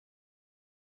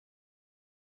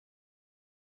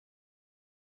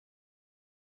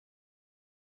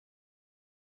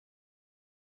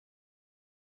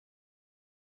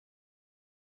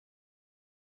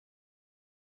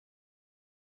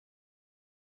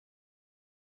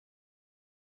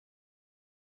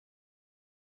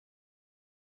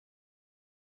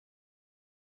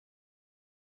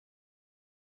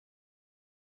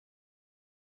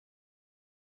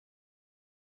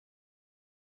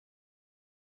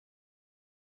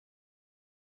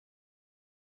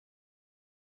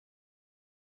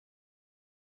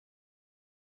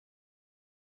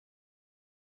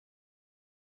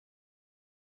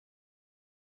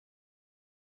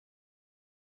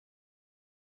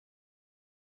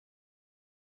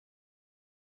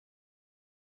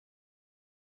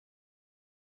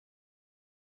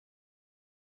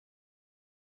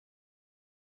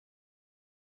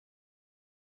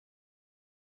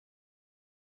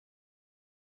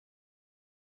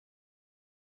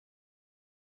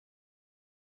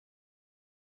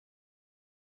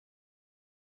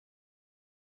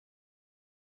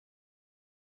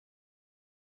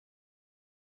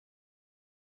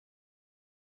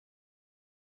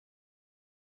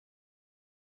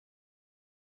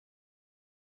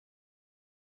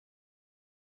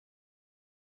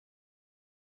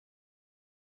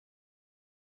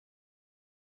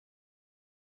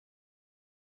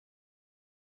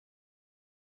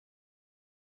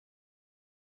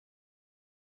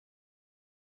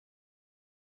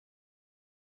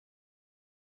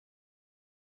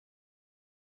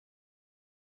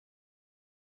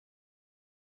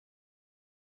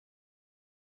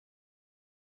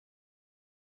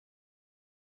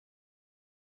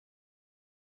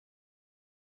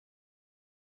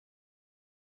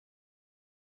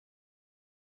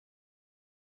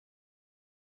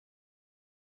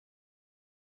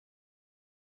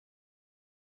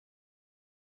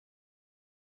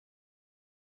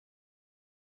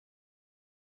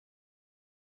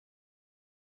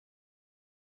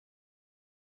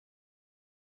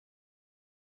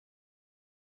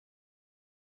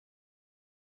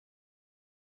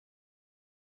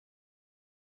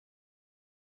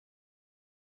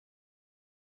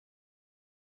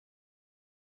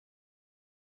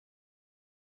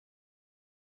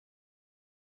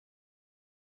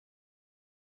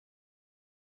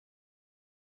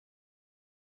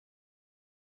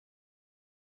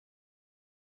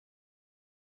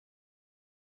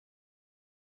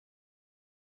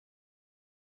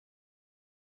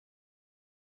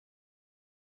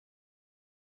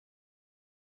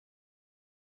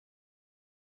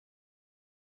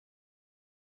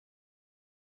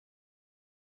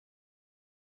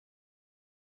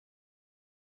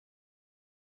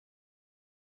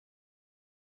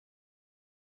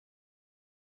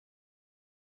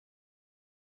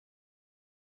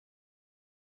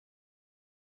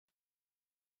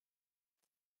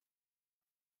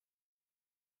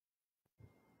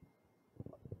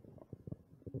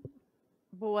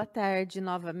Boa tarde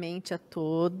novamente a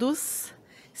todos.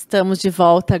 Estamos de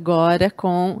volta agora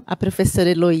com a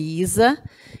professora Heloísa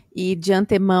e de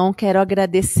antemão quero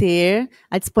agradecer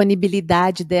a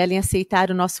disponibilidade dela em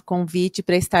aceitar o nosso convite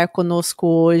para estar conosco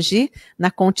hoje, na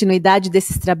continuidade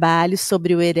desses trabalhos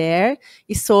sobre o ERER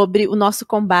e sobre o nosso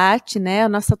combate, né, o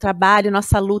nosso trabalho,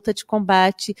 nossa luta de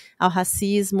combate ao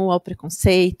racismo, ao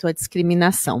preconceito, à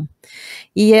discriminação.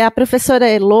 E a professora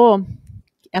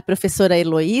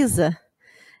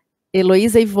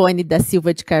Heloísa Ivone da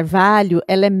Silva de Carvalho,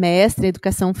 ela é mestre em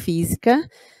Educação Física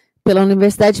pela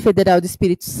Universidade Federal do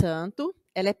Espírito Santo,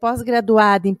 ela é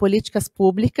pós-graduada em Políticas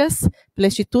Públicas pelo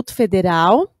Instituto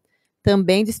Federal,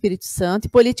 também do Espírito Santo, e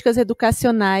Políticas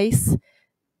Educacionais,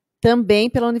 também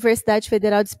pela Universidade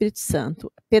Federal do Espírito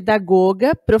Santo.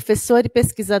 Pedagoga, professora e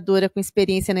pesquisadora com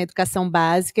experiência na educação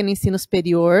básica e no ensino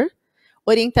superior,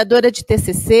 orientadora de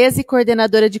TCCs e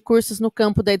coordenadora de cursos no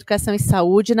campo da educação e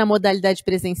saúde na modalidade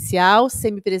presencial,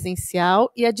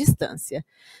 semipresencial e à distância.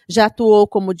 Já atuou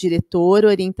como diretora,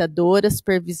 orientadora,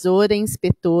 supervisora e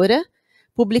inspetora,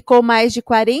 publicou mais de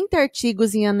 40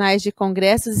 artigos em anais de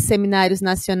congressos e seminários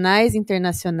nacionais e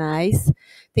internacionais,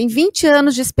 tem 20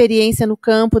 anos de experiência no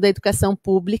campo da educação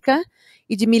pública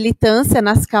e de militância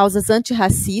nas causas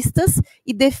antirracistas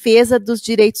e defesa dos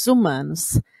direitos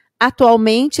humanos.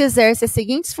 Atualmente exerce as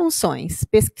seguintes funções: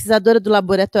 pesquisadora do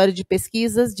Laboratório de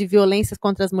Pesquisas de Violências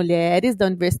contra as Mulheres,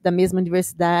 da mesma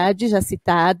universidade, já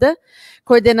citada,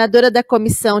 coordenadora da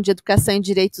Comissão de Educação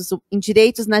em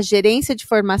Direitos na Gerência de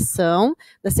Formação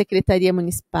da Secretaria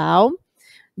Municipal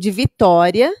de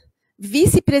Vitória,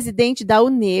 vice-presidente da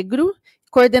UNEGRO,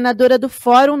 coordenadora do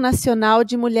Fórum Nacional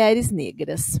de Mulheres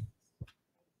Negras.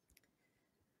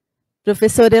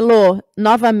 Professora Elô,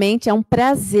 novamente é um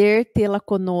prazer tê-la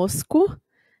conosco.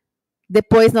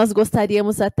 Depois nós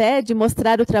gostaríamos até de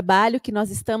mostrar o trabalho que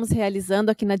nós estamos realizando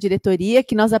aqui na diretoria,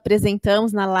 que nós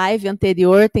apresentamos na live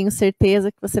anterior, tenho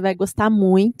certeza que você vai gostar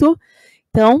muito.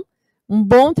 Então, um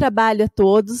bom trabalho a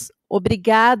todos,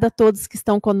 obrigada a todos que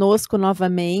estão conosco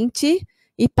novamente,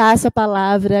 e passo a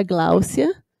palavra à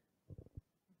Gláucia.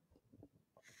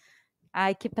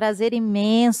 Ai, que prazer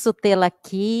imenso tê-la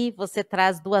aqui. Você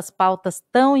traz duas pautas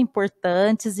tão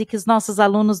importantes e que os nossos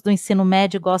alunos do ensino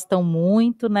médio gostam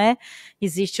muito, né?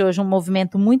 Existe hoje um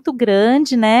movimento muito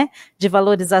grande, né, de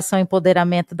valorização e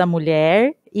empoderamento da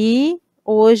mulher, e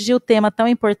hoje o tema tão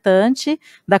importante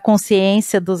da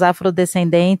consciência dos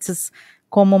afrodescendentes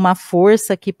como uma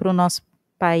força aqui para o nosso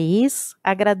país.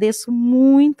 Agradeço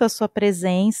muito a sua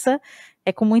presença.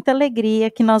 É com muita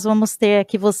alegria que nós vamos ter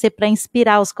aqui você para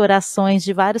inspirar os corações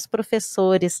de vários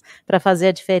professores para fazer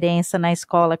a diferença na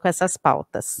escola com essas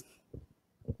pautas.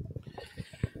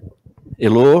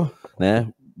 Elô,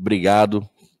 né, obrigado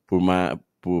por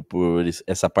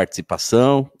essa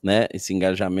participação, né, esse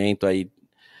engajamento aí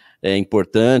é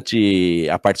importante,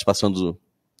 a participação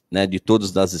de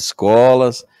todos das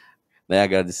escolas, né,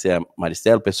 agradecer a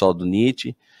Maristela, o pessoal do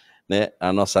NIT, né,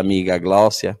 a nossa amiga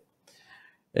Gláucia,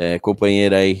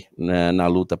 companheira aí na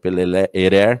luta pelo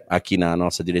ERER, aqui na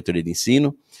nossa diretoria de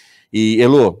ensino. E,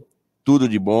 Elô, tudo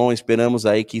de bom, esperamos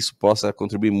aí que isso possa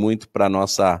contribuir muito para a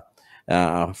nossa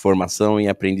formação e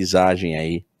aprendizagem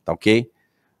aí, tá ok?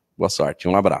 Boa sorte,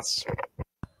 um abraço.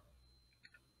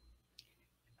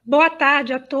 Boa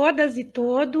tarde a todas e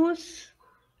todos.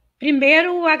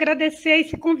 Primeiro, agradecer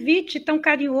esse convite tão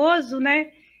carinhoso,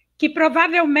 né, que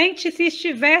provavelmente se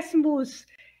estivéssemos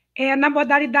na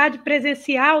modalidade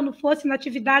presencial, não fosse na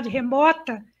atividade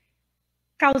remota,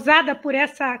 causada por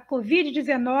essa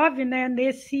Covid-19, né,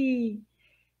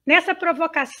 nessa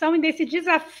provocação e nesse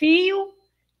desafio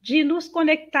de nos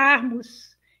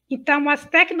conectarmos. Então, as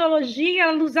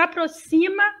tecnologias nos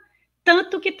aproximam,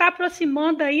 tanto que está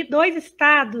aproximando aí 2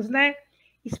 estados, né,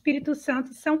 Espírito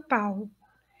Santo e São Paulo.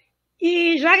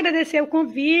 E já agradecer o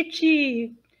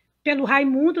convite pelo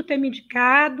Raimundo ter me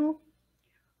indicado,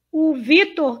 o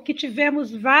Vitor, que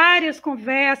tivemos várias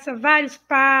conversas, vários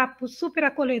papos, super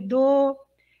acolhedor,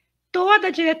 toda a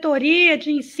diretoria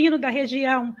de ensino da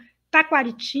região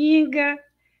Taquaritinga,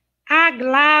 a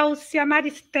Gláucia, a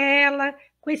Maristela,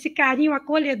 com esse carinho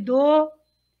acolhedor,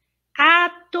 a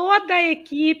toda a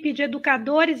equipe de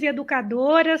educadores e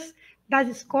educadoras das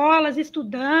escolas,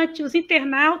 estudantes, os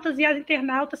internautas e as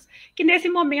internautas que nesse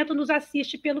momento nos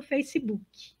assistem pelo Facebook.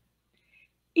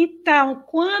 Então,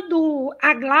 quando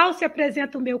a Gláucia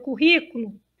apresenta o meu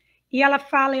currículo, e ela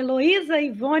fala Heloísa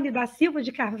Ivone da Silva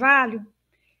de Carvalho,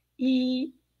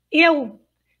 e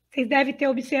vocês devem ter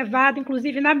observado,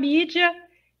 inclusive na mídia,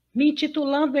 me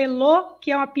intitulando Elô,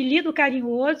 que é um apelido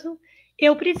carinhoso,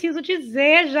 eu preciso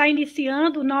dizer, já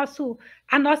iniciando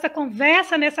a nossa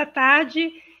conversa nessa tarde,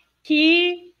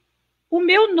 que o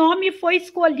meu nome foi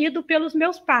escolhido pelos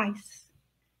meus pais,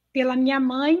 pela minha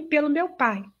mãe, pelo meu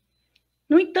pai.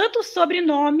 No entanto, os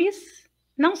sobrenomes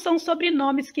não são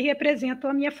sobrenomes que representam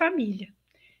a minha família.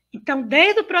 Então,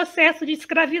 desde o processo de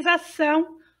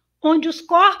escravização, onde os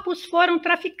corpos foram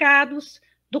traficados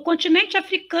do continente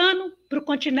africano para o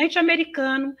continente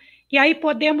americano, e aí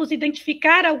podemos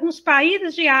identificar alguns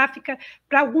países de África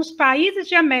para alguns países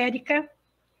de América,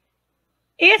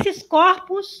 esses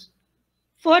corpos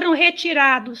foram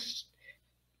retirados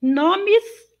nomes,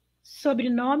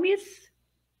 sobrenomes,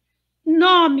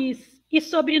 nomes e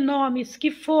sobrenomes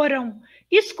que foram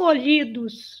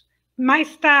escolhidos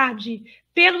mais tarde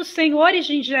pelos senhores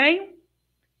de engenho.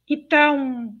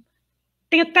 Então,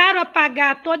 tentaram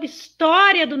apagar toda a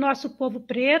história do nosso povo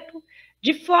preto,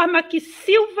 de forma que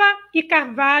Silva e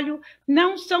Carvalho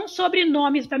não são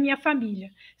sobrenomes da minha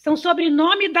família, são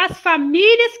sobrenomes das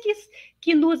famílias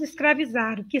que nos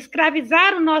escravizaram, que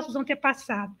escravizaram nossos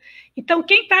antepassados. Então,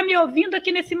 quem está me ouvindo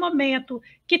aqui nesse momento,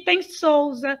 que tem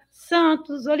Souza,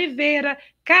 Santos, Oliveira,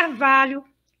 Carvalho,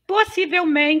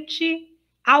 possivelmente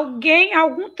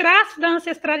algum traço da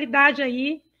ancestralidade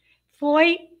aí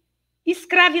foi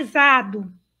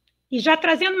escravizado. E já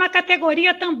trazendo uma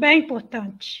categoria também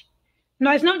importante.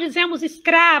 Nós não dizemos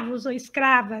escravos ou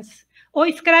escravas, ou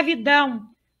escravidão,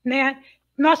 né?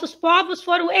 Nossos povos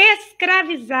foram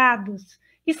escravizados.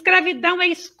 Escravidão é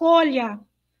escolha.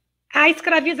 A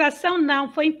escravização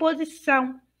não, foi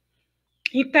imposição.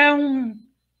 Então,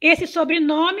 esses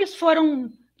sobrenomes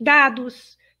foram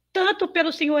dados tanto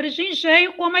pelos senhores de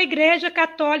engenho como a Igreja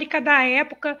Católica da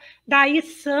época, daí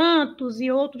santos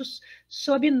e outros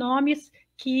sobrenomes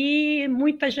que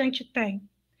muita gente tem.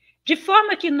 De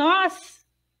forma que nós,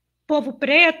 povo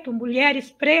preto,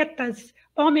 mulheres pretas,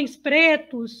 homens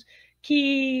pretos,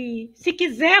 que se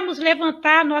quisermos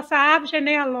levantar nossa árvore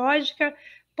genealógica,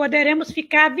 poderemos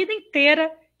ficar a vida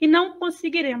inteira e não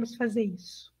conseguiremos fazer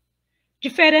isso.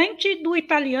 Diferente do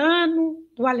italiano,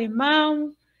 do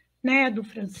alemão, né, do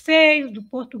francês, do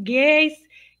português,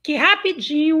 que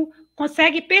rapidinho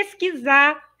consegue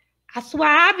pesquisar a sua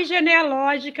árvore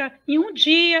genealógica em um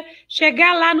dia,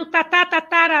 chegar lá no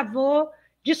tatataravô,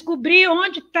 descobrir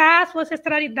onde está a sua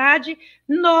ancestralidade,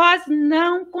 nós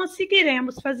não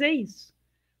conseguiremos fazer isso,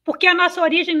 porque a nossa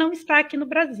origem não está aqui no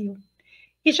Brasil.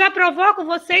 E já provoco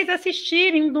vocês a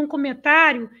assistirem um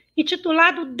documentário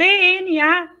intitulado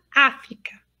DNA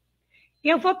África.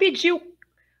 Eu vou pedir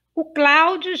o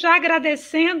Cláudio, já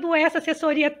agradecendo essa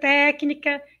assessoria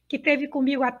técnica que teve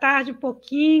comigo à tarde um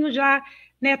pouquinho, já,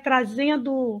 né,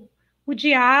 trazendo o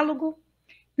diálogo.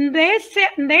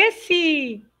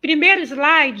 Nesse primeiro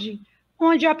slide,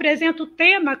 onde eu apresento o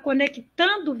tema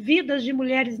Conectando Vidas de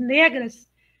Mulheres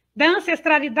Negras, da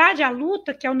Ancestralidade à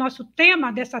Luta, que é o nosso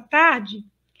tema dessa tarde,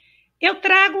 eu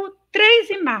trago 3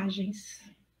 imagens.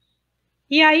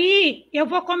 E aí eu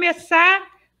vou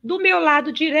começar do meu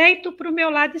lado direito para o meu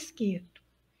lado esquerdo.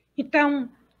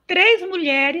 Então, 3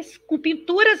 mulheres com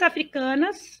pinturas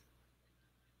africanas,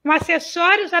 com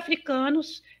acessórios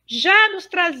africanos, já nos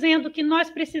trazendo que nós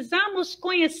precisamos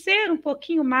conhecer um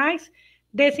pouquinho mais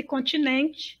desse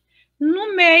continente.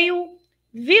 No meio,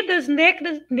 vidas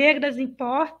negras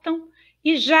importam,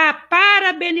 e já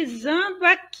parabenizando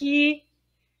aqui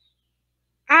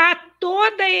a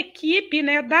toda a equipe,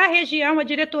 né, da região, a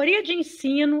diretoria de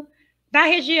ensino da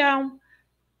região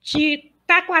de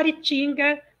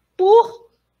Taquaritinga, por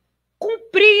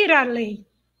cumprir a lei,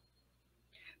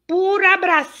 por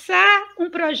abraçar um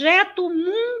projeto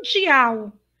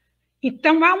mundial.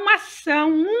 Então, há uma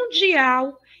ação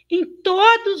mundial em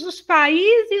todos os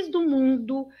países do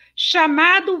mundo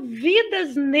chamado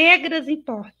Vidas Negras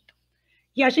Importam.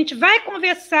 E a gente vai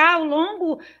conversar ao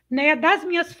longo, né, das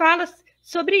minhas falas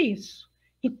sobre isso.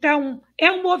 Então,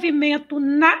 é um movimento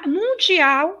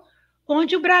mundial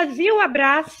onde o Brasil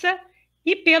abraça,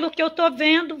 e pelo que eu estou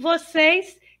vendo,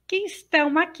 vocês que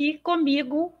estão aqui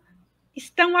comigo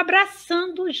estão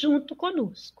abraçando junto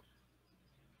conosco.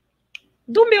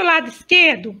 Do meu lado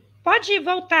esquerdo, pode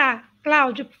voltar,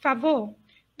 Cláudio, por favor.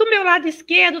 Do meu lado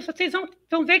esquerdo, vocês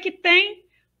vão ver que tem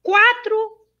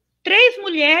 3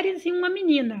 mulheres e uma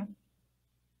menina.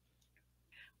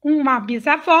 Uma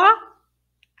bisavó,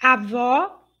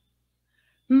 avó,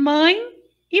 mãe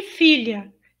e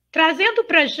filha, trazendo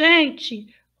para a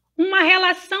gente uma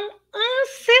relação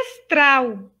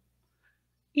ancestral.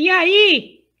 E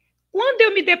aí, quando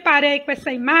eu me deparei com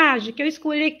essa imagem, que eu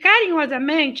escolhi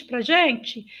carinhosamente para a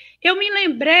gente, eu me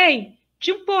lembrei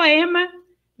de um poema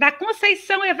da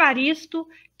Conceição Evaristo,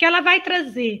 que ela vai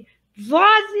trazer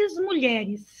Vozes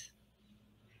Mulheres.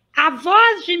 A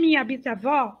voz de minha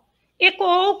bisavó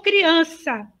ecoou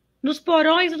criança nos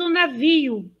porões do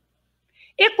navio.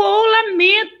 ecoou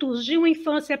lamentos de uma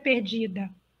infância perdida.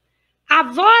 A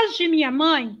voz de minha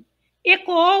mãe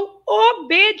ecoou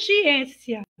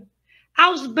obediência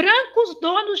aos brancos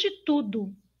donos de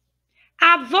tudo.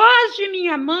 A voz de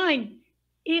minha mãe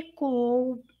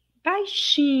ecoou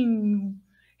baixinho,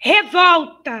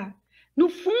 revolta, no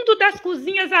fundo das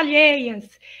cozinhas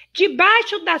alheias,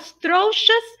 debaixo das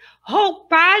trouxas,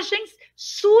 roupagens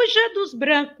sujas dos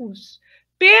brancos,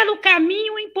 pelo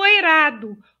caminho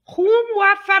empoeirado, rumo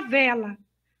à favela.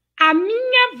 A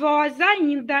minha voz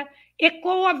ainda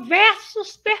ecoa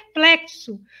versos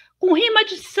perplexos, com rima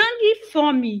de sangue e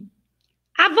fome.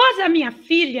 A voz da minha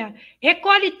filha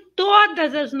recolhe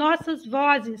todas as nossas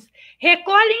vozes,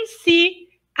 recolhe em si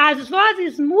as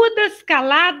vozes mudas,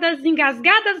 caladas,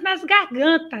 engasgadas nas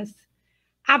gargantas.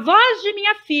 A voz de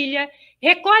minha filha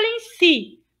recolhe em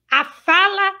si a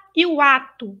fala e o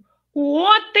ato, o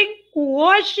ontem, o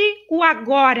hoje, o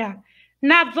agora.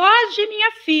 Na voz de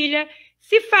minha filha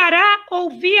se fará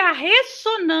ouvir a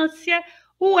ressonância,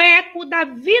 o eco da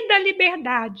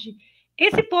vida-liberdade.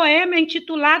 Esse poema é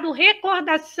intitulado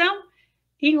Recordação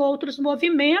em Outros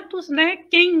Movimentos, né?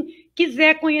 Quem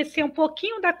quiser conhecer um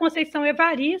pouquinho da Conceição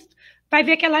Evaristo, vai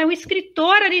ver que ela é uma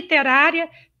escritora literária,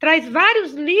 traz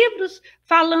vários livros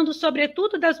falando,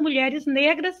 sobretudo, das mulheres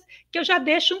negras, que eu já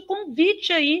deixo um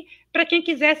convite aí para quem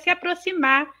quiser se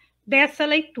aproximar dessa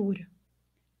leitura.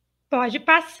 Pode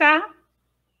passar,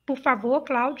 por favor,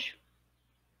 Cláudio.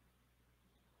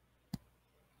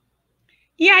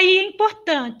 E aí é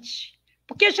importante,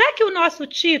 porque já que o nosso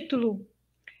título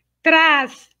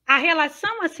traz a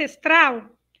relação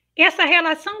ancestral, essa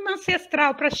relação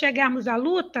ancestral para chegarmos à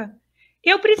luta,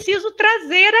 eu preciso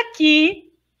trazer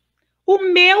aqui o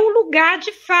meu lugar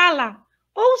de fala,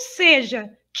 ou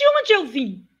seja, de onde eu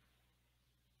vim,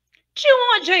 de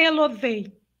onde a Helô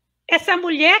veio. Essa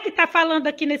mulher que está falando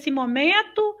aqui nesse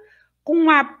momento, com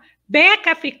uma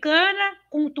beca africana,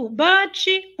 com um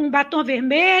turbante, um batom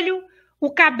vermelho,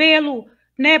 o cabelo,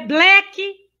 né, black.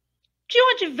 De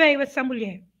onde veio essa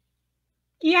mulher?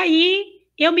 E aí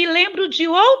eu me lembro de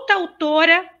outra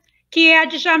autora, que é a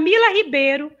de Jamila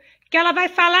Ribeiro, que ela vai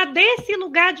falar desse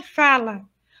lugar de fala.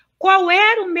 Qual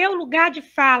era o meu lugar de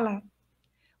fala?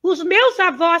 Os meus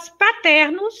avós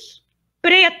paternos,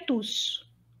 pretos.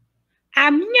 A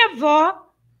minha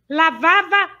avó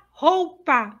lavava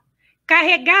roupa,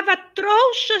 carregava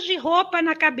trouxas de roupa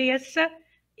na cabeça.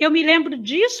 Eu me lembro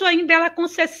disso ainda, ela com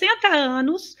 60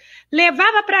 anos,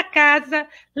 levava para casa,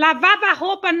 lavava a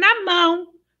roupa na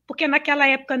mão, porque naquela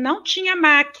época não tinha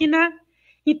máquina,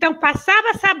 então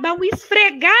passava sabão,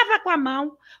 esfregava com a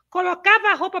mão, colocava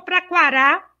a roupa para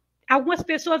quarar. Algumas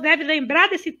pessoas devem lembrar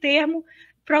desse termo,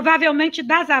 provavelmente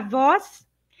das avós,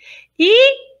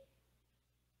 e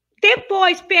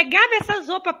depois pegava essas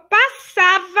roupas,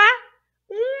 passava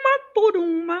uma por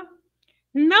uma,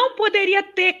 não poderia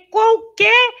ter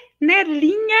qualquer, né,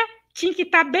 linha, tinha que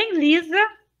estar bem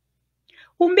lisa.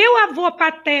 O meu avô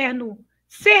paterno,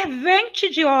 servente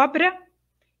de obra,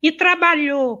 e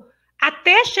trabalhou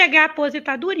até chegar à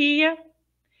aposentadoria.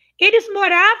 Eles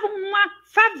moravam numa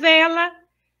favela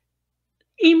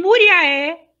em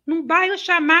Muriaé, num bairro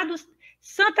chamado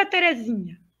Santa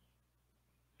Terezinha.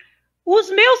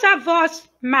 Os meus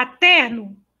avós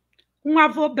maternos, um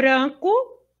avô branco,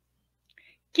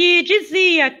 que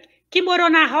dizia que morou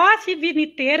na roça a vida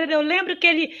inteira. Eu lembro que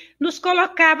ele nos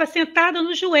colocava sentado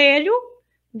no joelho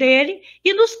dele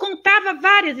e nos contava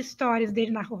várias histórias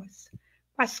dele na roça,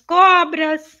 com as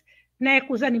cobras, né,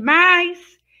 com os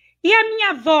animais. E a minha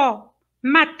avó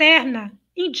materna,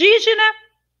 indígena,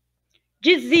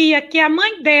 dizia que a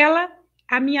mãe dela,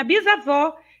 a minha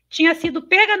bisavó, tinha sido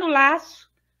pega no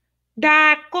laço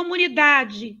da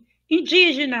comunidade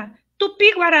indígena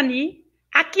Tupi-Guarani.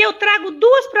 Aqui eu trago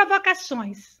duas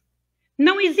provocações.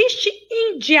 Não existe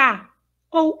índia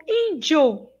ou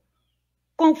índio,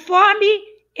 conforme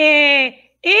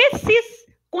esses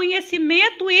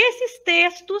conhecimentos, esses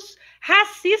textos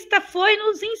racistas foi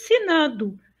nos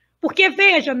ensinando. Porque,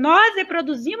 veja, nós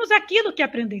reproduzimos aquilo que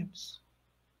aprendemos.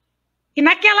 E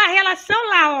naquela relação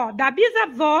lá, ó, da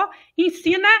bisavó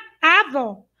ensina a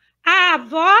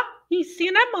avó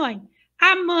ensina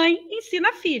a mãe ensina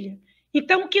a filha.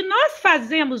 Então, o que nós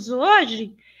fazemos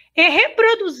hoje é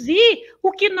reproduzir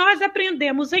o que nós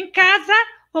aprendemos em casa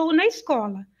ou na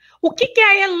escola. O que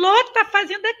a Helô está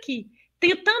fazendo aqui?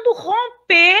 Tentando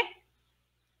romper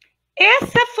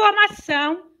essa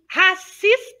formação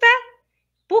racista,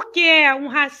 porque é um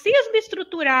racismo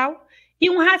estrutural e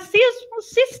um racismo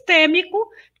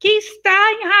sistêmico que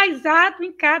está enraizado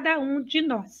em cada um de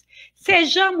nós.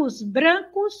 Sejamos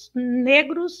brancos,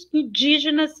 negros,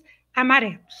 indígenas,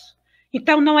 amarelos.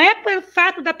 Então, não é pelo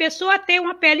fato da pessoa ter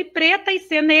uma pele preta e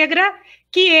ser negra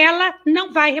que ela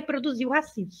não vai reproduzir o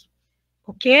racismo,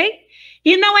 ok?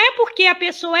 E não é porque a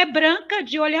pessoa é branca,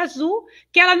 de olho azul,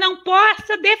 que ela não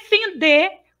possa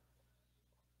defender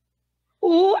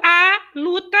a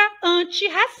luta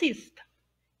antirracista.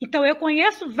 Então, eu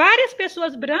conheço várias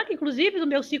pessoas brancas, inclusive do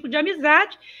meu ciclo de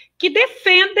amizade, que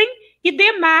defendem e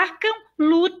demarcam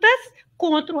lutas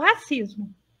contra o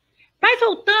racismo. Mas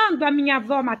voltando à minha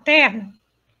avó materna,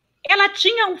 ela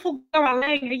tinha um fogão a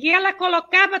lenha e ela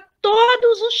colocava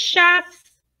todos os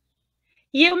chás.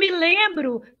 E eu me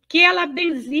lembro que ela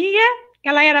benzia,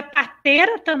 ela era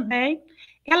parteira também,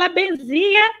 ela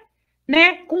benzia,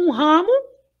 né, com um ramo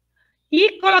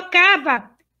e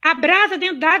colocava a brasa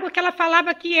dentro d'água que ela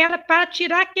falava que era para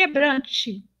tirar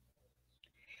quebrante.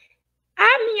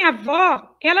 A minha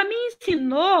avó, ela me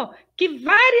ensinou que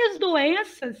várias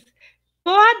doenças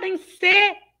podem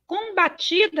ser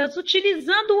combatidas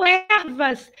utilizando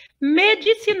ervas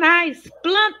medicinais,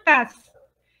 plantas.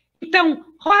 Então,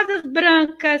 rosas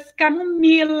brancas,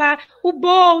 camomila, o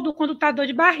boldo quando está dor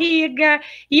de barriga.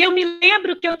 E eu me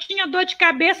lembro que eu tinha dor de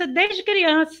cabeça desde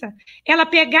criança. Ela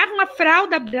pegava uma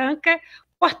fralda branca,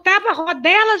 cortava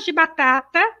rodelas de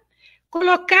batata,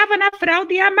 colocava na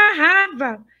fralda e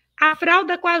amarrava a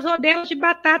fralda com as rodelas de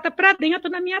batata para dentro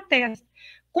da minha testa.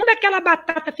 Quando aquela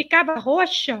batata ficava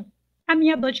roxa, a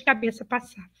minha dor de cabeça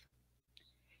passava.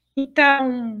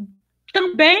 Então,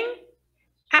 também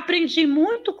aprendi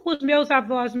muito com os meus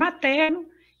avós maternos.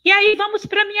 E aí vamos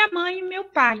para minha mãe e meu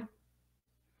pai.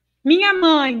 Minha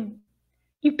mãe,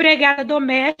 empregada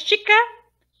doméstica,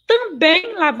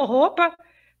 também lavou roupa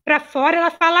para fora.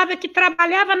 Ela falava que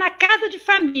trabalhava na casa de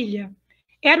família.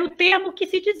 Era o termo que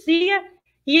se dizia.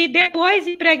 E depois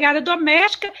empregada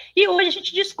doméstica, e hoje a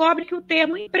gente descobre que o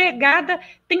termo empregada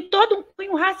tem todo um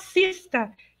cunho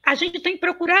racista. A gente tem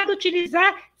procurado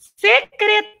utilizar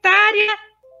secretária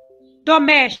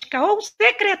doméstica ou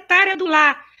secretária do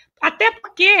lar, até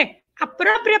porque a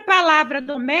própria palavra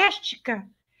doméstica,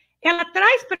 ela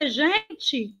traz para a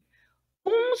gente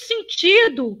um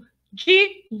sentido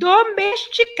de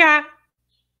domesticar,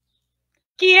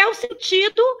 que é o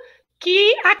sentido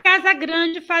que a Casa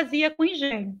Grande fazia com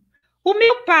engenho. O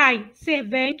meu pai,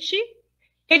 servente,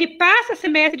 ele passa a ser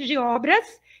mestre de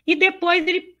obras e depois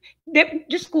ele...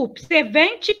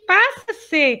 servente passa a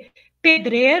ser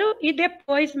pedreiro e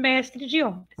depois mestre de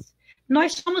obras.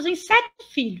 Nós somos em 7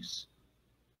 filhos.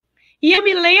 E eu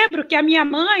me lembro que a minha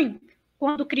mãe,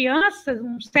 quando criança,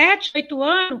 uns 7, 8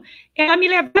 anos, ela me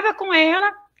levava com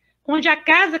ela, onde a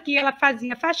casa que ela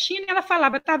fazia faxina, ela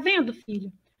falava, tá vendo,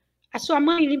 filha? A sua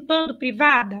mãe limpando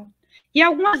privada? E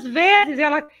algumas vezes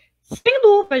ela, sem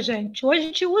luva, gente, hoje a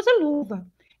gente usa luva,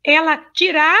 ela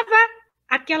tirava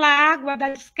aquela água da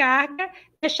descarga,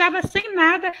 deixava sem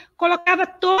nada, colocava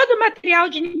todo o material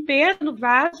de limpeza no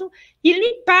vaso e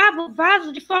limpava o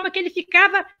vaso de forma que ele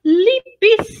ficava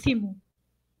limpíssimo.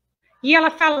 E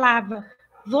ela falava,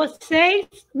 vocês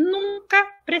nunca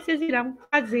precisarão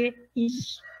fazer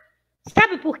isso.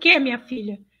 Sabe por quê, minha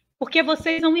filha? Porque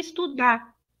vocês vão estudar.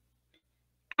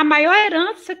 A maior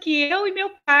herança que eu e meu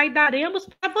pai daremos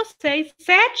para vocês,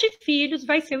 7 filhos,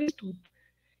 vai ser o estudo.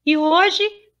 E hoje,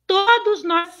 todos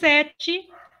nós 7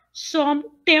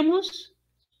 temos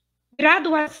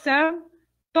graduação,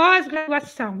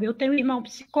 pós-graduação. Eu tenho um irmão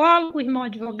psicólogo, irmão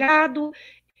advogado,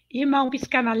 irmão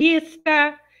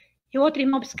psicanalista, e outro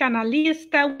irmão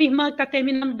psicanalista, uma irmã que está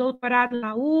terminando doutorado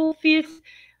na UFES,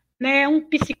 né, um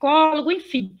psicólogo,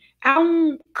 enfim. Há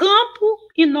um campo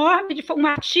enorme, um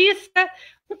artista,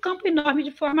 um campo enorme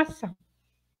de formação.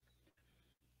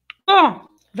 Bom,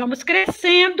 vamos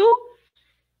crescendo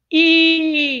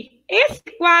e esse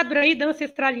quadro aí da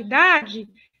ancestralidade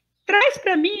traz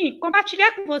para mim,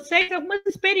 compartilhar com vocês algumas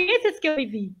experiências que eu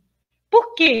vivi.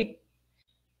 Por quê?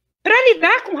 Para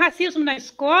lidar com o racismo na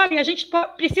escola, e a gente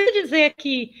precisa dizer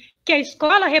que a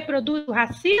escola reproduz o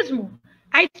racismo,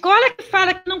 a escola que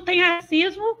fala que não tem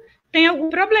racismo tem algum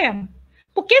problema.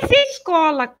 Porque se a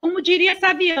escola, como diria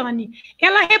Saviani,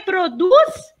 ela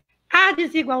reproduz a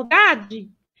desigualdade,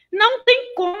 não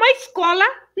tem como a escola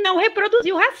não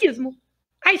reproduzir o racismo.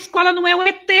 A escola não é o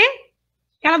ET,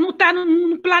 ela não está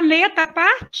num planeta à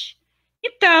parte.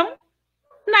 Então,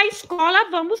 na escola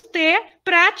vamos ter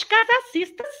práticas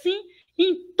racistas, sim,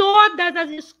 em todas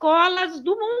as escolas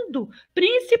do mundo,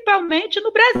 principalmente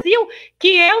no Brasil,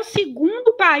 que é o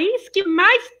 2º país que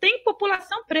mais tem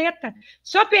população preta.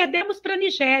 Só perdemos para a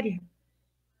Nigéria.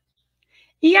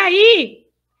 E aí,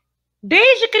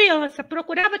 desde criança,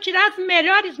 procurava tirar as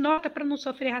melhores notas para não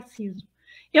sofrer racismo.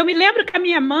 Eu me lembro que a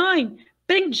minha mãe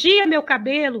prendia meu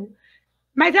cabelo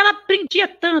mas ela prendia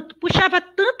tanto, puxava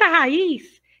tanta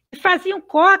raiz, e fazia um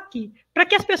coque para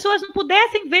que as pessoas não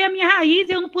pudessem ver a minha raiz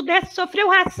e eu não pudesse sofrer o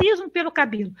racismo pelo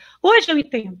cabelo. Hoje eu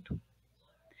entendo.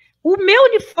 O meu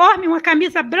uniforme, uma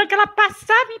camisa branca, ela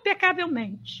passava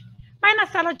impecavelmente, mas na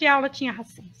sala de aula tinha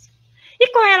racismo. E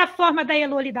qual era a forma da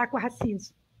Helô lidar com o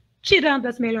racismo? Tirando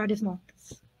as melhores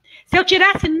notas. Se eu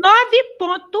tirasse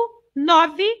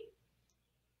 9,9,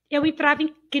 eu entrava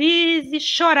em crise,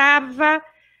 chorava,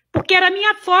 porque era a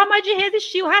minha forma de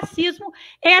resistir ao racismo,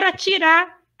 era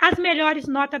tirar as melhores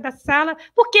notas da sala,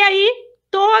 porque aí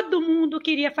todo mundo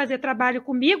queria fazer trabalho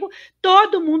comigo,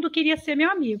 todo mundo queria ser meu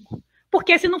amigo.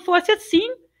 Porque se não fosse assim,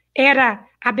 era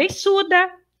a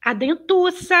beiçuda, a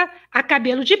dentuça, a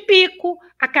cabelo de pico,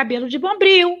 a cabelo de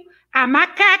bombril, a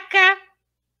macaca.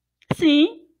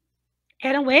 Sim,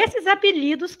 eram esses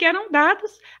apelidos que eram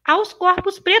dados aos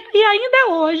corpos pretos, e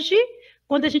ainda hoje,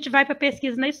 quando a gente vai para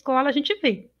pesquisa na escola, a gente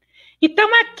vê. Então,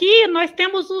 aqui nós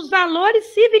temos os valores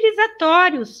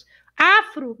civilizatórios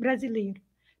afro-brasileiros.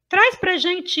 Traz para a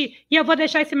gente, e eu vou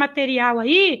deixar esse material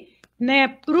aí, né,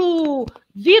 para o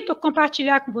Vitor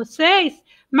compartilhar com vocês,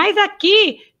 mas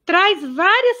aqui traz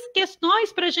várias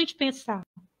questões para a gente pensar.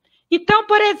 Então,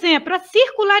 por exemplo, a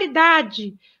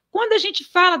circularidade. Quando a gente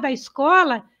fala da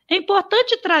escola, é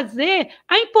importante trazer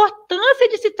a importância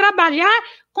de se trabalhar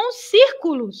com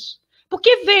círculos.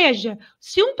 Porque, veja,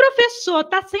 se um professor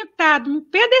está sentado num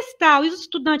pedestal e os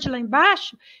estudantes lá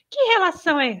embaixo, que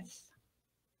relação é essa?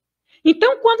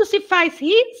 Então, quando se faz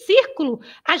círculo,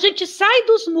 a gente sai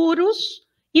dos muros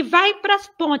e vai para as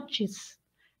pontes.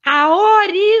 A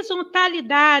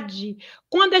horizontalidade.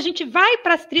 Quando a gente vai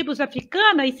para as tribos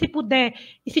africanas, e se puder,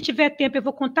 e se tiver tempo, eu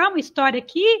vou contar uma história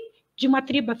aqui de uma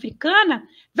tribo africana,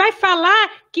 vai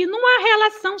falar que numa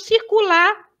relação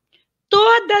circular,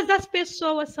 todas as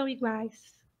pessoas são iguais.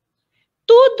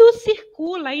 Tudo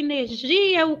circula, a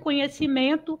energia, o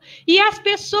conhecimento, e as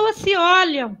pessoas se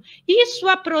olham. Isso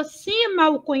aproxima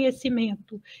o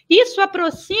conhecimento. Isso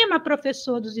aproxima o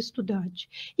professor dos estudantes.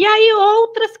 E aí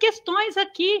outras questões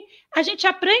aqui. A gente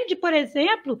aprende, por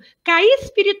exemplo, que a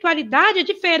espiritualidade é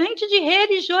diferente de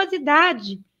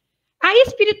religiosidade. A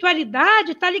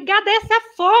espiritualidade está ligada a essa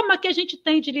forma que a gente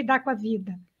tem de lidar com a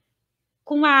vida.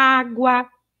 Com a água.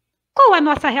 Qual a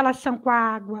nossa relação com a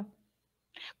água?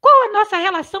 Qual a nossa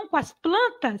relação com as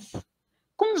plantas?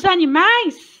 Com os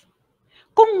animais?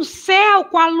 Com o céu,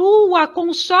 com a lua, com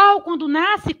o sol quando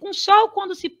nasce, com o sol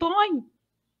quando se põe?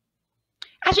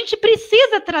 A gente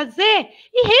precisa trazer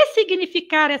e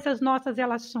ressignificar essas nossas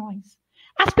relações.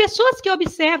 As pessoas que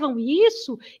observam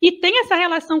isso e têm essa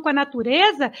relação com a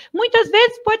natureza, muitas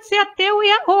vezes pode ser ateu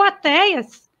ou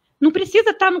ateias. Não precisa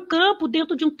estar no campo,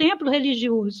 dentro de um templo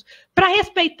religioso, para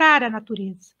respeitar a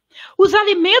natureza. Os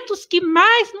alimentos que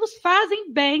mais nos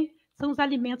fazem bem são os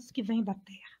alimentos que vêm da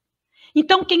terra.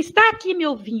 Então, quem está aqui me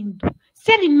ouvindo,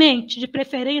 se alimente de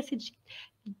preferência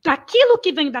daquilo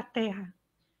que vem da terra,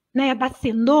 né? Da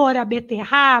cenoura,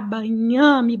 beterraba,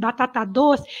 inhame, batata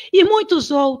doce e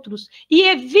muitos outros. E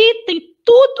evitem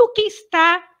tudo que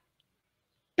está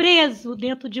preso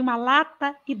dentro de uma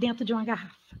lata e dentro de uma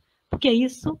garrafa, porque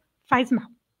isso faz mal.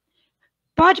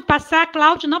 Pode passar,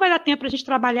 Cláudio, não vai dar tempo para a gente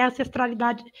trabalhar a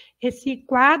ancestralidade, esse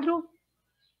quadro.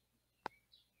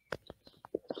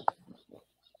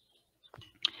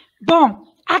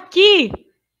 Bom, aqui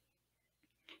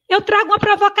eu trago uma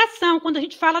provocação quando a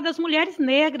gente fala das mulheres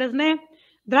negras, né?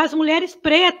 Das mulheres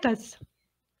pretas.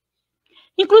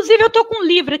 Inclusive, eu estou com um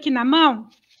livro aqui na mão,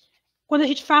 quando a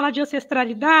gente fala de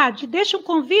ancestralidade, deixo um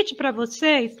convite para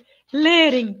vocês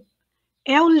lerem.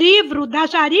 É o livro da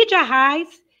Jaride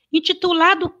Arraes,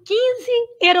 intitulado 15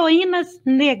 Heroínas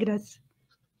Negras.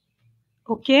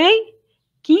 Ok?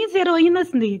 15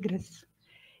 Heroínas Negras.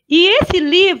 E esse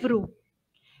livro,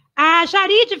 a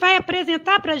Jaride vai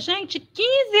apresentar para a gente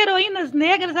 15 heroínas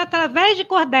negras através de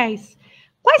cordéis.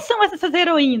 Quais são essas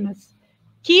heroínas?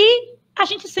 Que a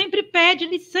gente sempre pede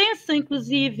licença,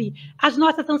 inclusive, às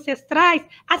nossas ancestrais,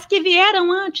 as que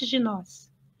vieram antes de nós.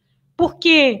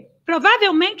 Porque,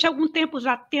 provavelmente, algum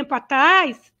tempo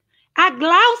atrás, a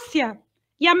Gláucia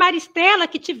e a Maristela,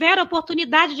 que tiveram a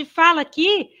oportunidade de fala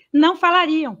aqui, não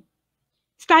falariam.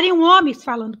 Estariam homens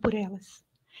falando por elas.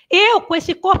 Eu, com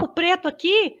esse corpo preto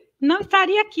aqui, não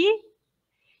estaria aqui.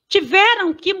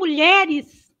 Tiveram que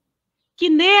mulheres, que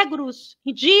negros,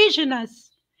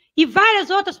 indígenas e várias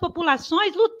outras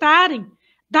populações lutarem,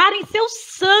 darem seu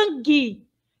sangue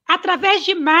através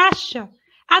de marcha.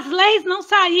 As leis não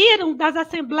saíram das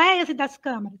assembleias e das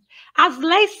câmaras. As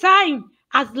leis saem.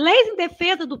 As leis em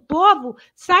defesa do povo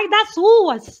saem das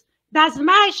ruas, das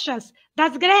marchas,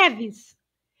 das greves.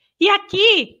 E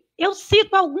aqui Eu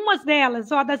cito algumas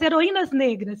delas, ó, das heroínas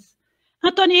negras.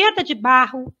 Antonieta de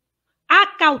Barro,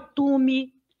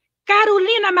 Acaltume,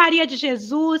 Carolina Maria de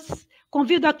Jesus,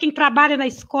 convido a quem trabalha na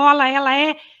escola,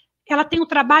 ela tem um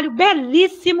trabalho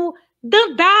belíssimo.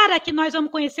 Dandara, que nós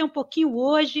vamos conhecer um pouquinho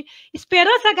hoje,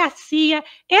 Esperança Garcia,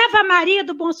 Eva Maria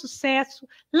do Bom Sucesso,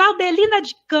 Laudelina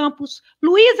de Campos,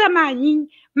 Luísa Marim,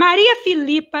 Maria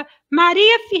Filipa,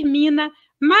 Maria Firmina,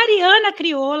 Mariana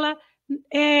Crioula,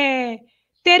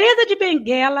 Tereza de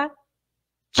Benguela,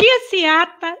 Tia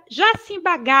Ciata,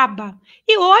 Jacimbagaba.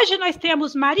 E hoje nós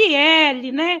temos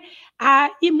Marielle, né?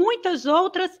 E muitas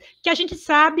outras que a gente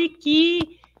sabe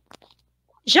que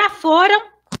já foram,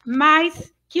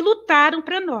 mas que lutaram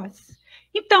para nós.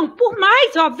 Então, por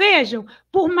mais, ó, vejam,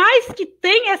 por mais que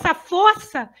tenha essa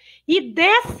força e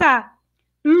dessa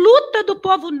luta do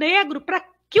povo negro para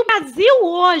que o Brasil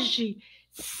hoje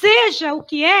seja o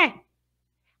que é,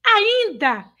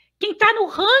 ainda quem está no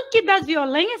ranking das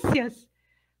violências,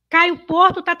 Caio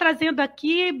Porto está trazendo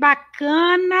aqui,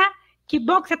 bacana, que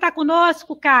bom que você está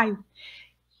conosco, Caio.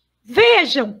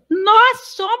 Vejam, nós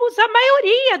somos a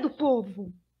maioria do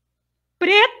povo,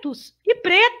 pretos e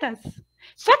pretas.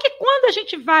 Só que quando a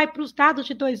gente vai para os dados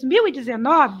de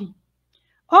 2019,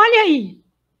 olha aí,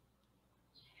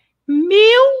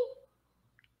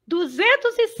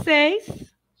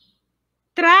 1.206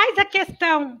 traz a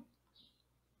questão.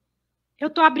 Eu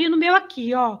estou abrindo o meu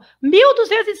aqui, ó.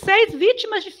 1.206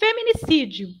 vítimas de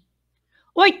feminicídio.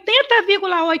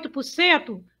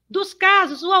 80,8% dos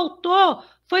casos, o autor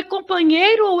foi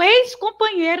companheiro ou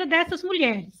ex-companheiro dessas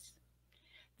mulheres.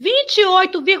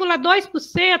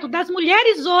 28,2% das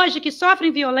mulheres hoje que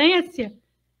sofrem violência,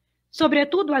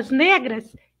 sobretudo as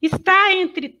negras, está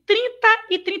entre 30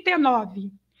 e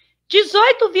 39.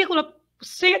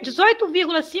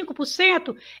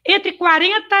 18,5% entre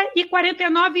 40 e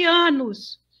 49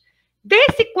 anos.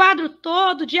 Desse quadro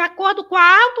todo, de acordo com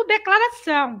a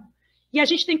autodeclaração, e a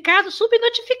gente tem casos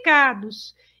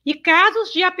subnotificados, e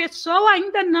casos de a pessoa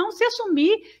ainda não se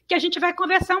assumir, que a gente vai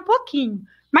conversar um pouquinho.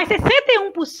 Mas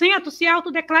 61% se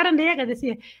autodeclara negra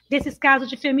desses casos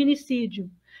de feminicídio.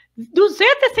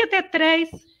 263,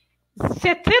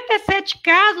 77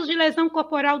 casos de lesão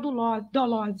corporal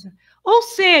dolosa. Ou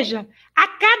seja, a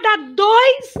cada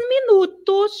 2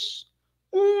 minutos,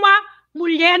 uma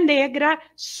mulher negra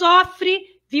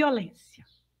sofre violência.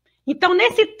 Então,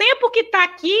 nesse tempo que está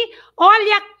aqui,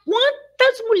 olha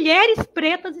quantas mulheres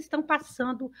pretas estão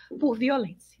passando por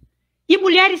violência. E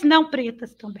mulheres não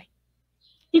pretas também.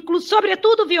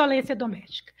 Sobretudo violência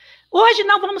doméstica. Hoje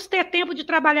não vamos ter tempo de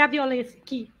trabalhar a violência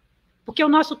aqui, porque o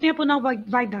nosso tempo não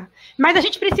vai dar. Mas a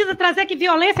gente precisa trazer que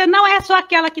violência não é só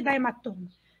aquela que dá hematoma.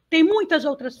 Tem muitas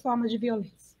outras formas de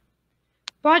violência.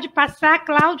 Pode passar,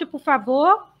 Cláudio, por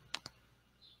favor.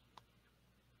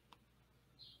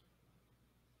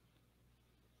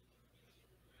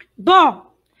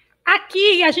 Bom,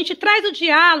 aqui a gente traz o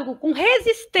diálogo com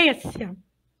resistência.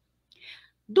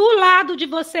 Do lado de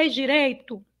vocês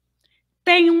direito,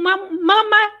 tem uma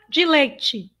mama de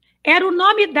leite. Era o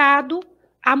nome dado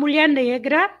à mulher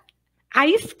negra, à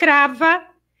escrava.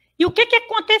 E o que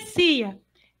acontecia?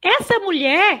 Essa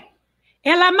mulher,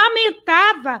 ela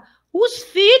amamentava os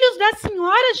filhos das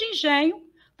senhoras de engenho,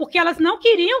 porque elas não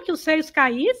queriam que os seios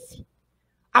caíssem.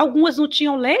 Algumas não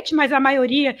tinham leite, mas a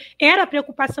maioria era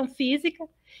preocupação física.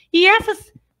 E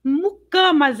essas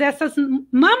mucamas, essas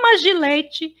mamas de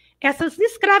leite, essas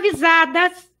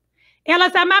escravizadas,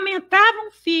 elas amamentavam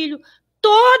o filho.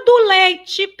 Todo o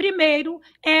leite, primeiro,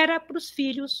 era para os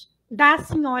filhos da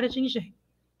senhora de engenho.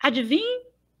 Adivinhe?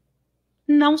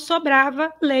 Não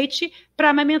sobrava leite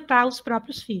para amamentar os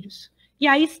próprios filhos. E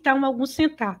aí estão alguns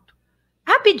sentados.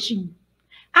 Rapidinho.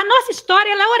 A nossa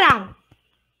história ela é oral.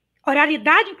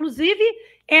 Oralidade, inclusive,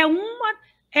 é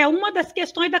uma das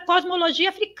questões da cosmologia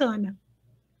africana.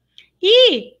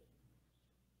 E o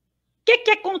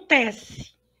que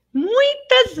acontece?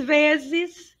 Muitas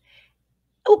vezes,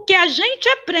 o que a gente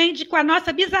aprende com a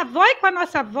nossa bisavó e com a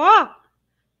nossa avó,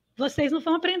 vocês não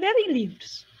vão aprender em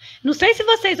livros. Não sei se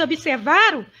vocês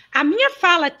observaram, a minha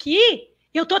fala aqui,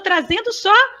 eu estou trazendo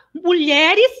só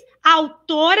mulheres,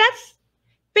 autoras,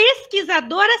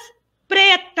 pesquisadoras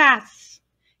pretas,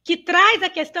 que traz a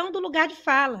questão do lugar de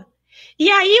fala.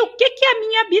 E aí, o que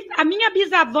a minha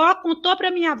bisavó contou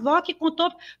para minha avó, que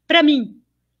contou para mim?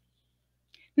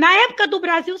 Na época do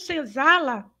Brasil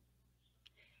Senzala,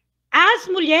 as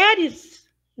mulheres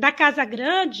da Casa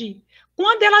Grande,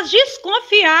 quando elas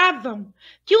desconfiavam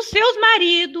que os seus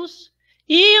maridos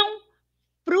iam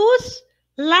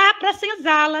lá para as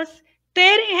senzalas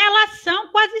terem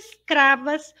relação com as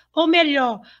escravas, ou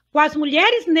melhor, com as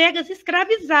mulheres negras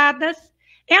escravizadas,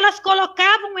 elas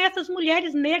colocavam essas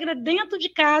mulheres negras dentro de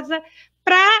casa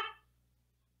para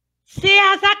ser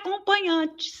as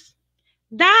acompanhantes.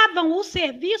 Davam os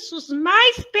serviços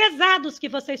mais pesados que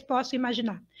vocês possam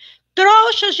imaginar.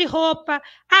 Trouxas de roupa,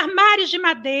 armários de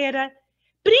madeira,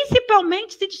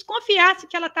 principalmente se desconfiasse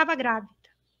que ela estava grávida.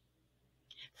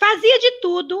 Fazia de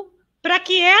tudo para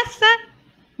que essa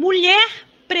mulher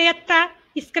preta,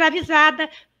 escravizada,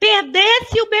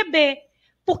 perdesse o bebê,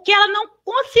 porque ela não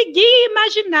conseguia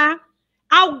imaginar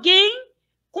alguém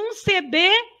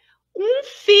conceber um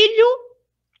filho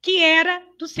que era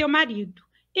do seu marido,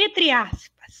 entre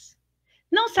aspas.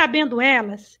 Não sabendo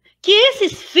elas que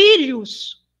esses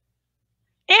filhos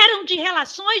eram de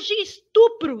relações de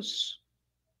estupros.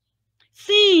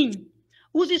 Sim,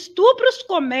 os estupros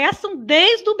começam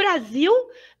desde o Brasil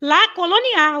lá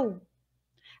colonial.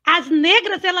 As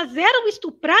negras, elas eram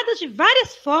estupradas de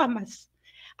várias formas.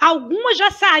 Algumas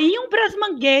já saíam para as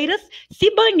mangueiras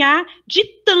se banhar de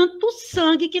tanto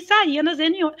sangue que saía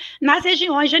nas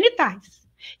regiões genitais.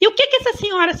 E o que essas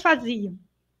senhoras faziam?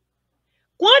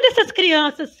 Quando essas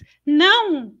crianças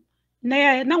não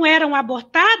eram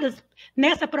abortadas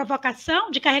nessa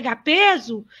provocação de carregar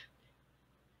peso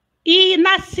e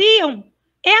nasciam,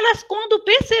 elas, quando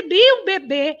percebiam o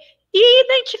bebê e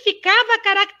identificavam a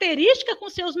característica com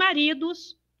seus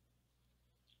maridos,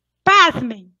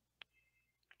 pasmem,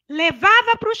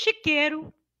 levava para o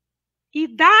chiqueiro e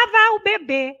dava o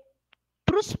bebê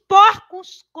para os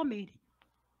porcos comerem.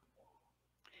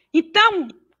 Então,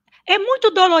 é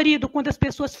muito dolorido quando as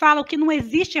pessoas falam que não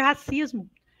existe racismo.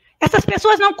 Essas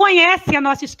pessoas não conhecem a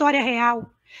nossa história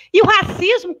real. E o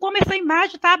racismo, como essa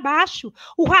imagem está abaixo,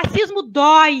 o racismo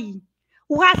dói,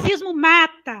 o racismo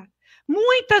mata.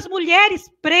 Muitas mulheres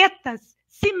pretas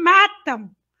se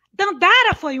matam.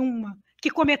 Dandara foi uma que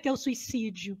cometeu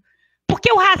suicídio.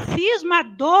 Porque o racismo, a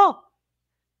dor,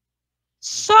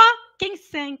 só quem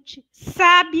sente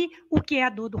sabe o que é a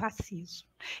dor do racismo.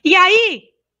 E aí,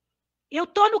 eu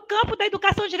estou no campo da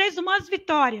educação de direitos humanos,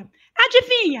 Vitória.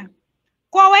 Adivinha?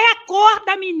 Qual é a cor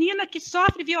da menina que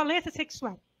sofre violência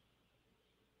sexual?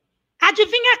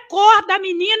 Adivinha a cor da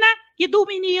menina e do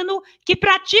menino que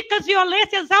pratica as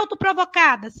violências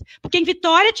autoprovocadas? Porque em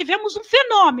Vitória tivemos um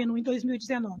fenômeno em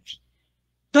 2019.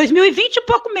 2020, um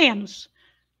pouco menos.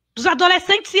 Dos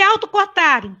adolescentes se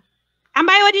autocortarem. A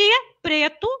maioria,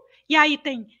 preto, e aí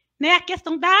tem, né, a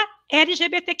questão da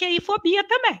LGBTQI-fobia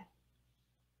também.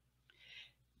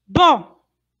 Bom,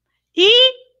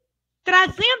 e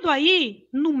trazendo aí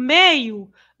no meio,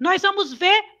 nós vamos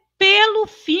ver pelo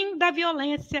fim da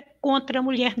violência contra a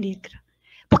mulher negra.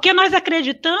 Porque nós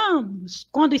acreditamos,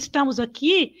 quando estamos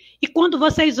aqui, e quando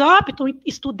vocês optam em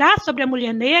estudar sobre a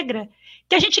mulher negra,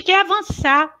 que a gente quer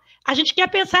avançar, a gente quer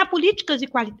pensar políticas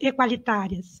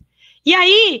igualitárias. E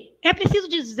aí, é preciso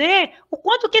dizer o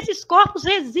quanto que esses corpos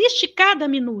resistem cada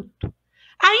minuto.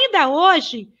 Ainda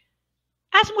hoje,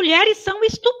 as mulheres são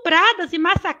estupradas e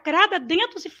massacradas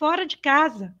dentro e fora de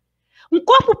casa. Um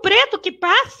corpo preto que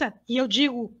passa, e eu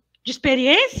digo de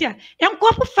experiência, é um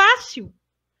corpo fácil.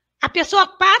 A pessoa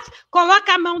passa,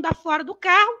 coloca a mão da fora do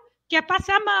carro, quer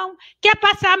passar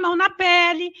a mão na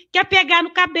pele, quer pegar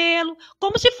no cabelo,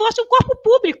 como se fosse um corpo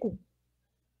público.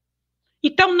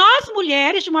 Então, nós,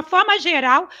 mulheres, de uma forma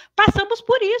geral, passamos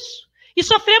por isso. E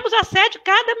sofremos assédio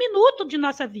cada minuto de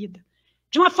nossa vida.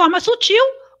 De uma forma sutil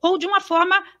ou de uma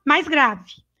forma mais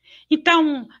grave.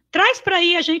 Então, traz para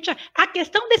aí a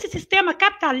questão desse sistema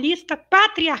capitalista,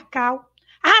 patriarcal,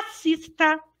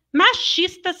 racista,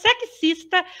 machista,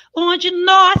 sexista, onde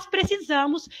nós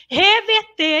precisamos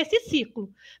reverter esse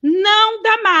ciclo. Não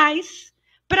dá mais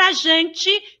para a gente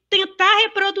tentar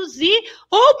reproduzir,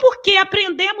 ou porque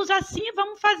aprendemos assim,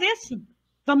 vamos fazer assim.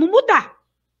 Vamos mudar.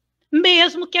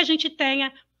 Mesmo que a gente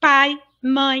tenha pai,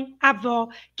 mãe, avó,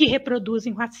 que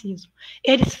reproduzem o racismo.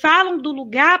 Eles falam do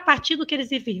lugar a partir do que eles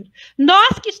viveram.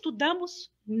 Nós que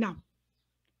estudamos, não.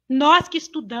 Nós que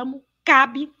estudamos,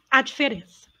 cabe a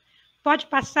diferença. Pode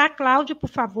passar, Cláudia, por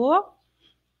favor.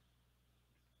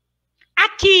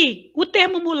 Aqui, o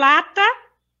termo mulata,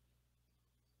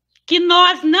 que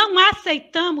nós não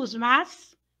aceitamos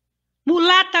mais.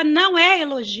 Mulata não é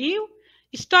elogio.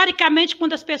 Historicamente,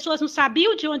 quando as pessoas não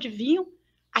sabiam de onde vinham,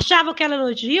 achavam que era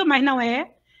elogio, mas não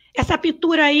é. Essa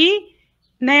pintura aí,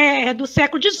 né, é do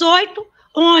século XVIII,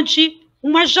 onde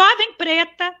uma jovem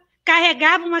preta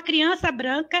carregava uma criança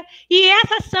branca e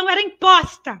essa ação era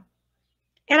imposta.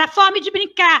 Era a forma de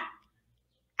brincar.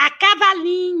 A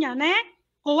cavalinha, né?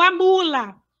 Ou a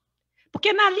mula.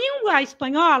 Porque na língua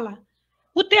espanhola,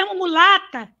 o termo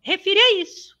mulata refere a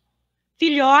isso.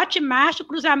 Filhote, macho,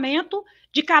 cruzamento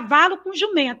de cavalo com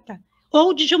jumenta.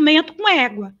 Ou de jumento com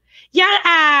égua. E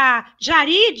a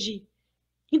Jaride,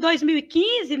 em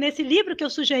 2015, nesse livro que eu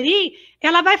sugeri,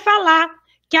 ela vai falar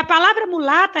que a palavra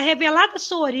mulata, revelada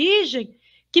sua origem,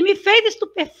 que me fez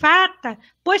estupefata,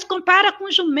 pois compara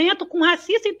com jumento, com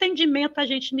racista entendimento a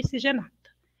gente miscigenada.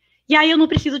 E aí eu não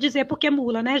preciso dizer porque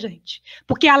mula, né, gente?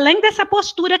 Porque além dessa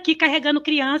postura aqui, carregando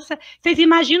criança, vocês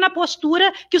imaginam a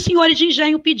postura que os senhores de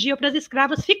engenho pediam para as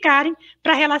escravas ficarem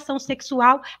para a relação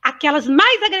sexual, aquelas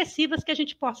mais agressivas que a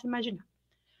gente possa imaginar.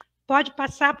 Pode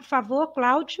passar, por favor,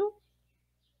 Cláudio?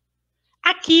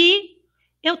 Aqui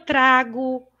eu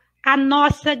trago a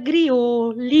nossa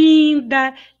griot,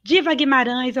 linda, Diva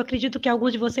Guimarães, eu acredito que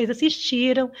alguns de vocês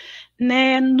assistiram,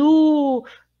 né, num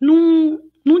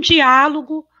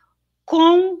diálogo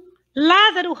com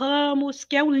Lázaro Ramos,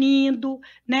 que é um lindo,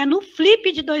 né, no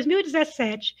Flip de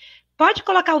 2017. Pode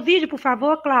colocar o vídeo, por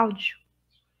favor, Cláudio?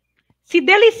 Se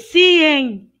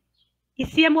deliciem e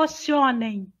se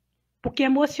emocionem, porque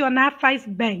emocionar faz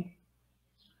bem.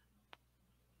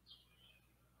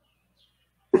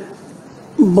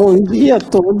 Bom dia a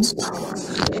todos.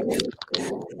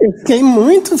 Eu fiquei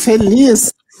muito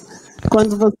feliz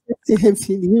quando você se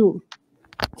referiu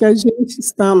que a gente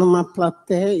está numa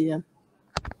plateia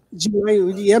de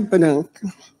maioria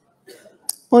branca.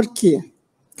 Por quê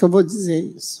que eu vou dizer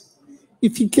isso? E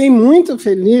fiquei muito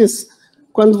feliz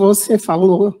quando você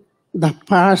falou da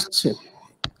parte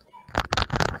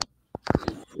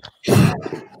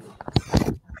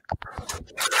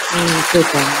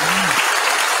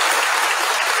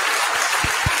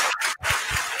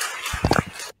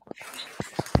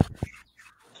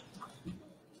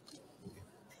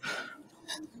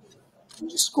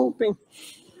desculpem.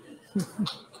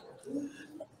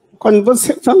 Quando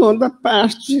você falou da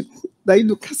parte da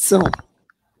educação,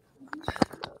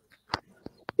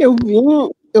 eu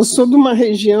sou de uma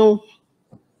região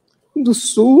do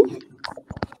sul,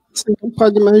 você não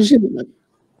pode imaginar,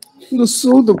 do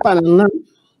sul do Paraná.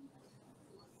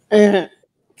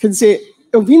 Quer dizer,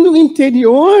 eu vim do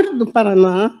interior do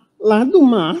Paraná, lá do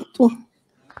mato,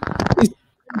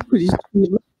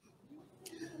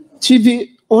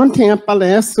 tive ontem a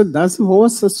palestra das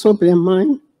moças sobre a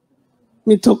mãe,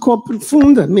 me tocou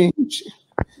profundamente,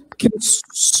 que eu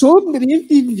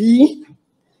sobrevivi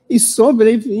e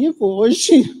sobrevivo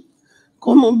hoje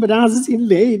como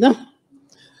brasileira,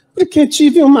 porque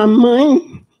tive uma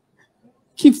mãe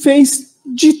que fez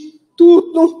de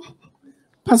tudo,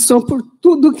 passou por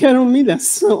tudo que era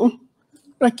humilhação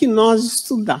para que nós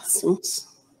estudássemos.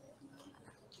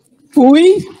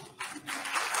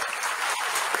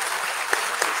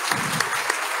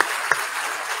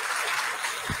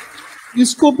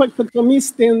 Desculpa que eu estou me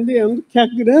estendendo, que a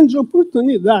grande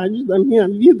oportunidade da minha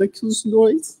vida que os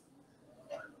dois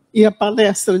e a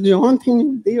palestra de ontem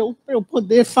me deu para eu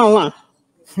poder falar.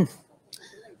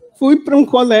 Fui para um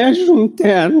colégio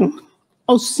interno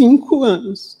aos 5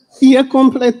 anos, ia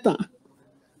completar,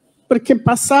 porque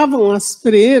passavam as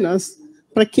freiras,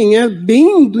 para quem é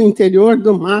bem do interior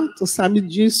do mato, sabe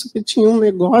disso, que tinha um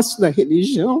negócio da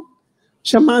religião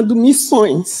chamado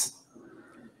missões.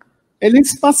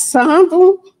 Eles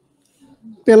passavam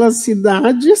pelas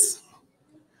cidades,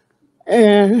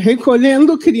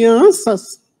 recolhendo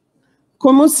crianças,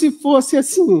 como se fosse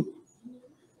assim,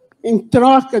 em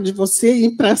troca de você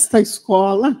ir para esta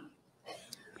escola,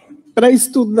 para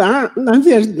estudar. Na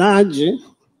verdade,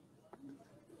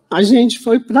 a gente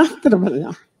foi para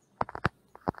trabalhar.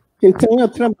 Então, eu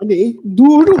trabalhei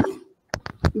duro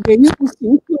desde os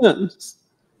 5 anos.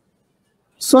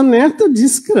 Sou neta de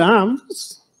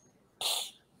escravos.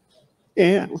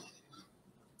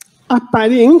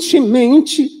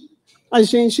 Aparentemente, a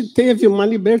gente teve uma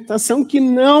libertação que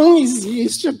não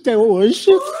existe até hoje.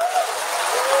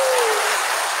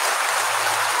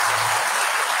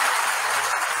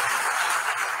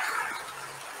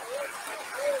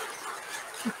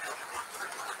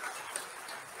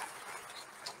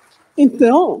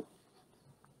 Então,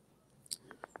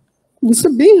 isso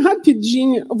bem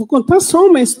rapidinho, eu vou contar só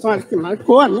uma história que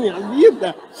marcou a minha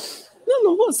vida. Eu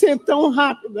não vou ser tão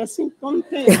rápida assim, porque eu não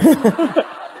tenho.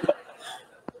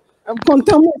 Eu vou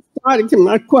contar uma história que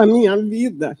marcou a minha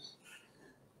vida,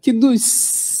 que dos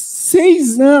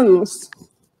 6 anos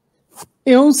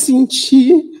eu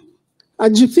senti a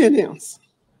diferença.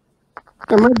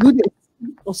 Amadureci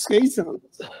aos 6 anos.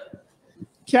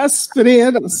 Que as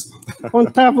freiras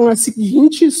contavam a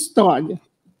seguinte história.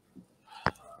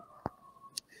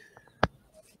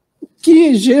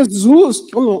 Que Jesus,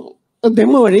 eu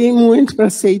demorei muito para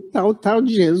aceitar o tal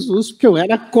de Jesus, porque eu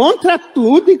era contra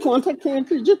tudo e contra quem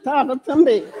acreditava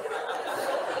também.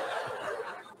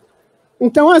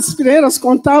 Então, as freiras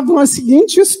contavam a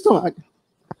seguinte história.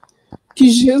 que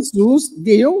Jesus,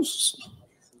 Deus,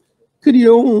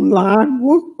 criou um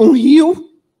lago, um rio,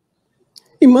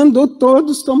 e mandou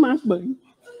todos tomar banho.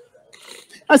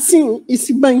 Assim, e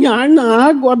se banhar na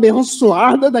água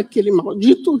abençoada daquele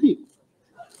maldito rio.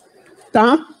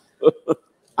 Tá?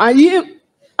 Aí,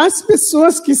 as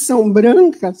pessoas que são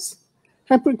brancas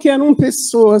é porque eram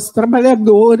pessoas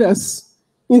trabalhadoras,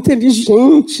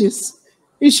 inteligentes,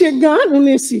 e chegaram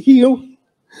nesse rio,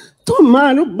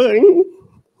 tomaram banho,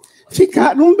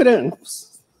 ficaram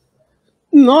brancos.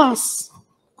 Nós,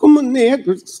 como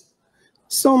negros,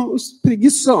 somos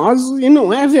preguiçosos, e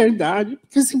não é verdade,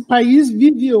 porque esse país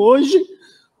vive hoje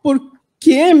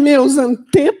porque meus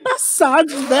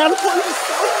antepassados deram condição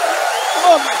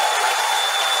toda.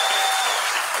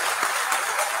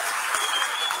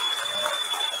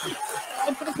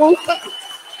 Para contar.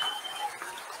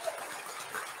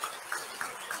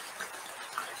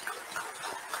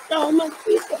 Calma,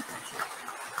 fica.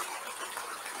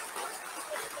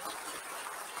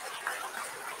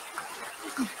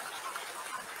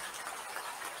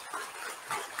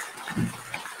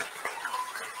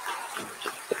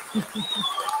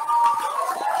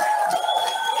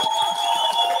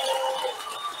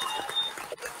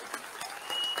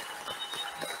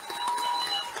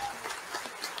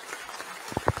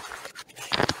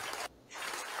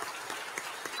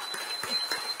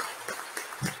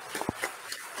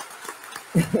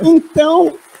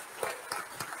 Então,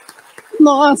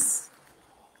 nós,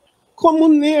 como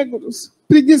negros,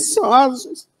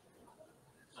 preguiçosos,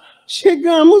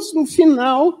 chegamos no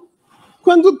final,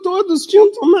 quando todos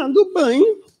tinham tomado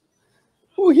banho,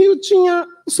 o rio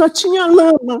só tinha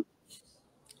lama.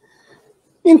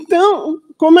 Então,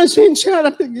 como a gente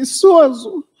era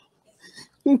preguiçoso,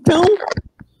 então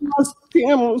nós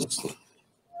temos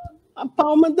a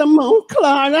palma da mão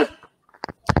clara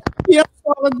e a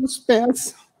sola dos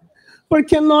pés,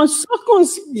 porque nós só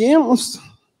conseguimos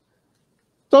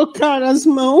tocar as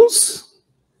mãos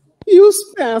e os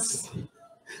pés.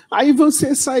 Aí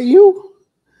você saiu,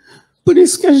 por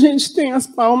isso que a gente tem as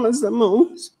palmas da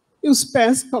mão e os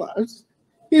pés claros.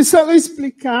 Isso ela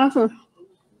explicava,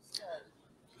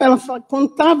 ela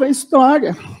contava a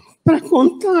história para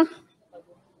contar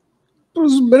para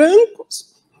os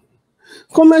brancos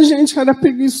como a gente era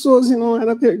preguiçoso e não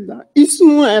era verdade. Isso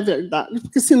não é verdade,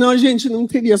 porque senão a gente não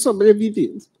teria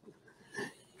sobrevivido.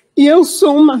 E eu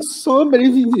sou uma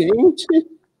sobrevivente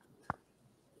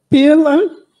pela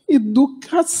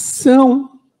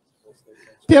educação,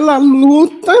 pela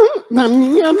luta da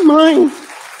minha mãe,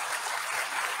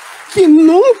 que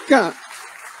nunca...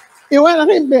 Eu era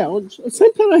rebelde, eu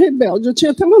sempre era rebelde, eu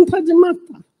tinha até vontade de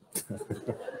matar.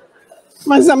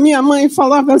 Mas a minha mãe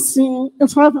falava assim, eu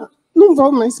falava, não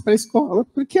vou mais para a escola,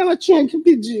 porque ela tinha que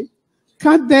pedir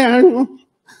caderno,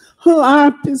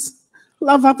 lápis,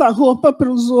 lavava roupa para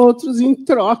os outros em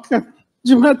troca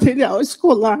de material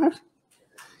escolar.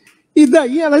 E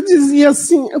daí ela dizia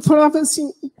assim, eu falava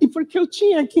assim, e porque eu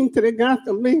tinha que entregar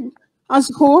também as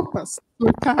roupas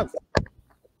na casa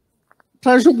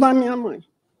para ajudar minha mãe.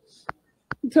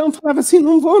 Então eu falava assim,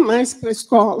 não vou mais para a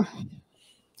escola.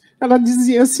 Ela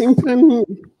dizia assim para mim,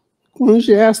 com um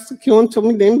gesto que ontem eu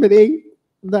me lembrei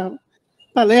da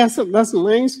palestra das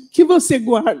mães, o que você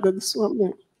guarda de sua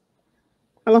mãe?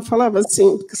 Ela falava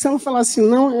assim, porque se ela falasse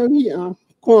não, eu ia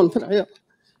contra ela.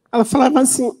 Ela falava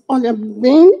assim, olha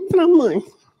bem para a mãe.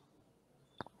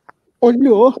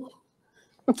 Olhou.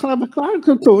 Eu falava, claro que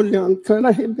eu estou olhando, porque eu era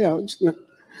rebelde, né?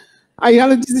 Aí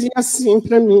ela dizia assim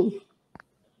para mim,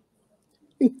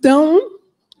 então,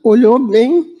 olhou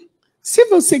bem, se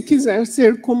você quiser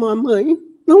ser como a mãe,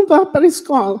 não vá para a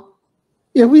escola.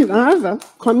 Eu irava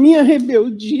com a minha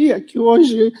rebeldia, que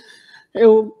hoje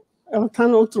ela está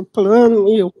no outro plano,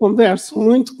 e eu converso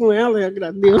muito com ela e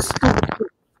agradeço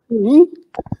por mim.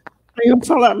 Aí eu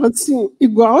falava assim,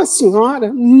 igual a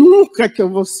senhora, nunca que eu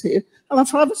vou ser. Ela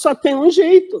falava, só tem um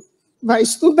jeito, vai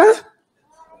estudar.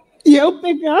 E eu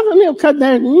pegava meu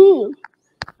caderninho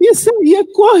e saía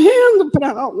correndo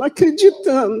para a aula,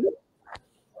 acreditando.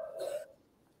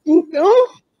 Então,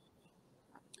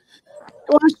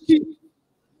 eu acho que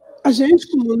a gente,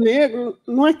 como negro,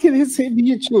 não é querer ser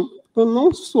vítima. Eu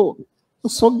não sou. Eu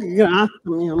sou grata à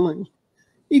minha mãe.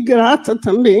 E grata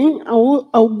também a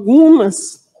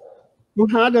algumas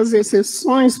raras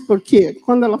exceções, porque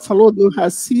quando ela falou do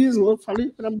racismo, eu falei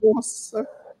para a moça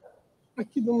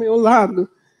aqui do meu lado,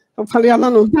 eu falei, ela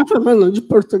não está falando de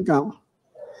Portugal.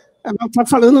 Ela está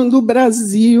falando do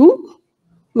Brasil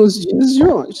nos dias de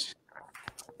hoje.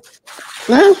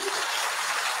 Né?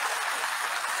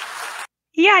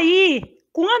 E aí,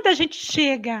 quando a gente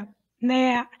chega,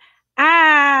 né,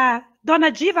 a dona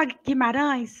Diva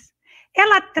Guimarães,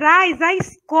 ela traz a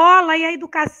escola e a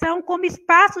educação como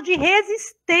espaço de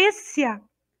resistência.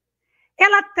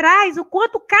 Ela traz o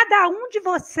quanto cada um de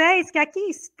vocês que aqui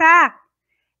está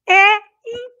é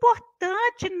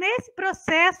importante nesse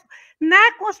processo,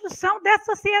 na construção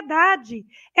dessa sociedade.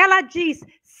 Ela diz,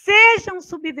 sejam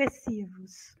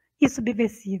subversivos e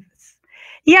subversivas.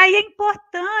 E aí é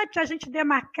importante a gente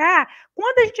demarcar,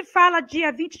 quando a gente fala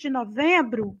dia 20 de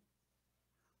novembro,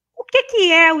 o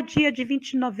que é o dia de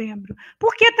 20 de novembro?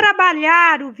 Por que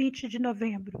trabalhar o 20 de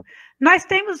novembro? Nós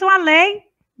temos uma lei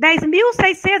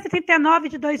 10.639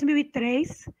 de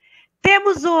 2003,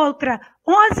 temos outra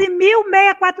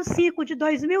 11.645 de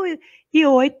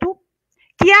 2008,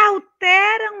 que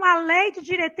alteram a lei de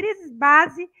diretrizes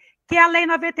base, que é a lei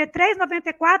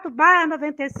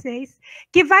 93/94/96,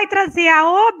 que vai trazer a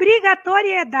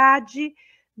obrigatoriedade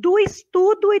do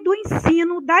estudo e do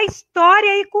ensino da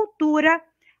história e cultura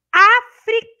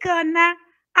africana,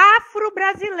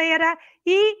 afro-brasileira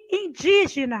e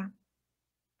indígena.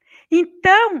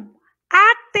 Então,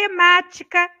 a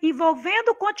temática envolvendo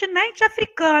o continente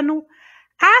africano,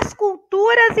 as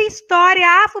culturas e história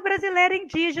afro-brasileira e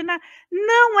indígena,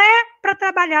 não é para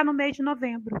trabalhar no mês de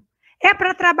novembro. É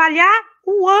para trabalhar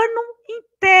o ano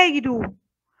inteiro.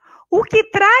 O que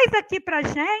traz aqui para a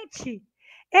gente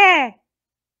é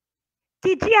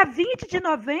que dia 20 de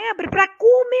novembro, para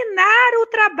culminar o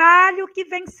trabalho que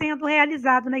vem sendo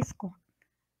realizado na escola.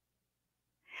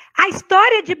 A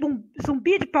história de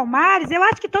Zumbi de Palmares, eu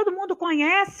acho que todo mundo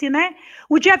conhece, né?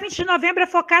 O dia 20 de novembro é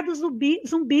focado no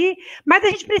zumbi, mas a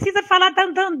gente precisa falar da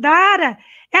Dandara,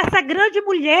 essa grande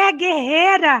mulher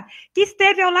guerreira que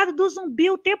esteve ao lado do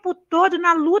zumbi o tempo todo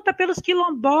na luta pelos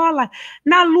quilombolas,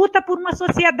 na luta por uma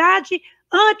sociedade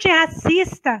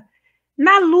antirracista,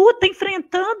 na luta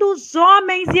enfrentando os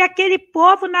homens e aquele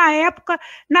povo na época,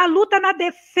 na luta na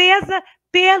defesa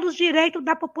pelos direitos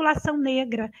da população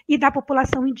negra e da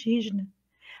população indígena.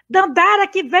 Dandara,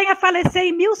 que vem a falecer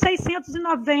em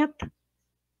 1690,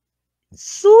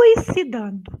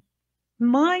 suicidando,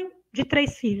 mãe de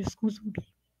 3 filhos com zumbi,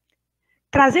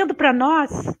 trazendo para nós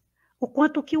o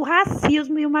quanto que o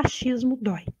racismo e o machismo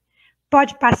dói.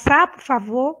 Pode passar, por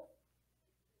favor?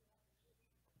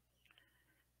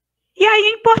 E aí é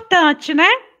importante, né?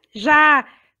 Já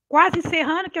quase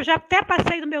encerrando, que eu já até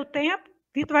passei do meu tempo,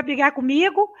 Vitor vai brigar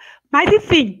comigo, mas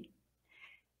enfim,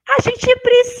 a gente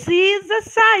precisa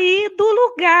sair do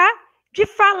lugar de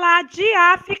falar de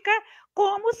África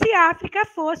como se África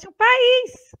fosse um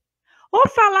país. Ou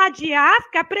falar de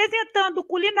África apresentando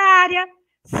culinária,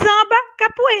 samba,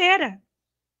 capoeira.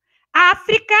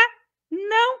 África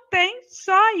não tem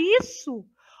só isso.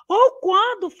 Ou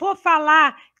quando for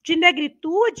falar de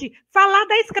negritude, falar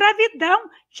da escravidão.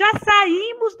 Já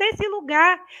saímos desse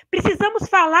lugar. Precisamos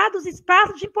falar dos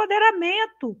espaços de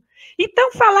empoderamento.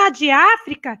 Então, falar de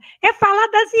África é falar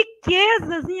das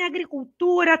riquezas em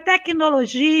agricultura,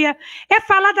 tecnologia, é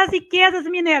falar das riquezas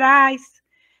minerais,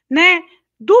 né?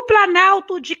 Do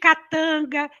Planalto de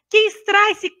Katanga, que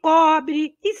extrai-se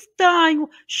cobre, estanho,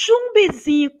 chumbo e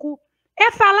zinco. É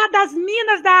falar das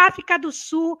minas da África do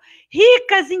Sul,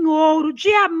 ricas em ouro,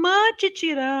 diamante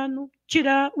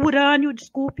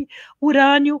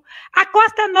urânio. A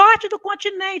costa norte do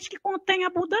continente, que contém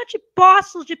abundantes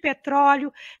poços de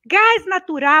petróleo, gás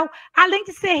natural, além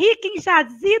de ser rica em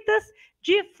jazidas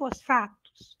de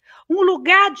fosfatos. Um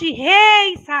lugar de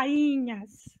reis,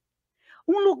 rainhas.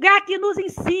 Um lugar que nos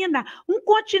ensina, um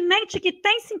continente que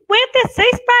tem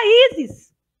 56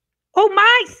 países, ou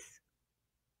mais,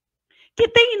 que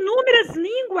tem inúmeras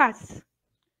línguas,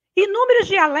 inúmeros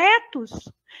dialetos.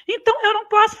 Então, eu não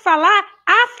posso falar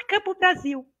África para o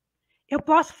Brasil. Eu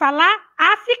posso falar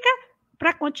África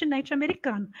para continente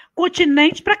americano.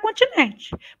 Continente para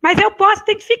continente. Mas eu posso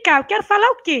identificar. Eu quero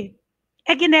falar o quê?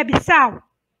 É Guiné-Bissau?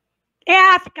 É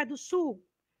África do Sul?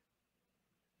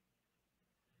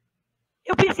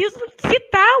 Eu preciso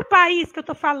citar o país que eu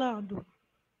estou falando.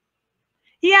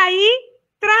 E aí,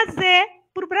 trazer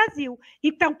para o Brasil.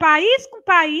 Então, país com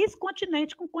país,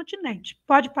 continente com continente.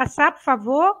 Pode passar, por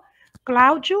favor,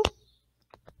 Cláudio.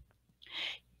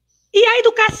 E a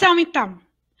educação, então?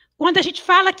 Quando a gente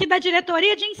fala aqui da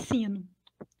diretoria de ensino,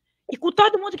 e com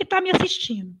todo mundo que está me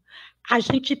assistindo, a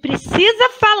gente precisa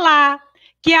falar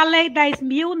que a Lei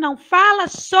 10.000 não fala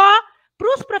só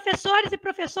para os professores e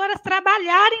professoras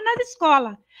trabalharem nas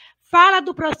escolas. Fala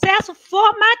do processo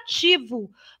formativo.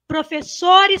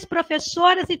 Professores,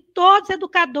 professoras e todos os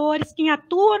educadores que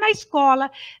atuam na escola,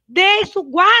 desde o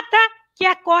guarda que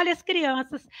acolhe as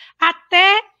crianças,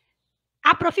 até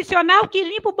a profissional que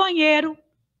limpa o banheiro,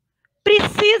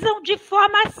 precisam de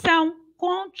formação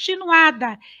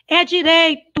continuada. É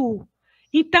direito.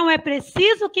 Então, é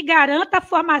preciso que garanta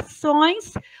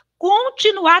formações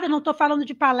continuadas, não estou falando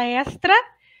de palestra,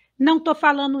 não estou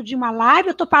falando de uma live,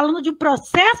 eu estou falando de um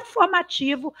processo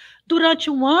formativo durante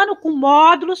um ano, com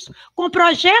módulos, com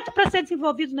projeto para ser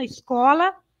desenvolvido na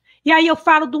escola. E aí eu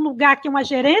falo de um lugar que é uma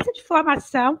gerência de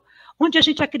formação, onde a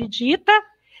gente acredita,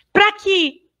 para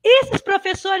que esses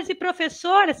professores e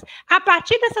professoras, a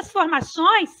partir dessas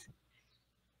formações,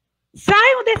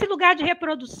 saiam desse lugar de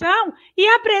reprodução e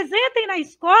apresentem na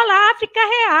escola a África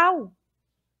real.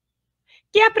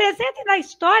 Que apresentem na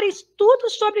história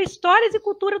estudos sobre histórias e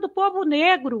cultura do povo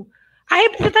negro, a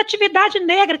representatividade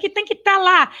negra, que tem que estar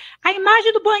lá, a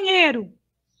imagem do banheiro.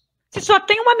 Se só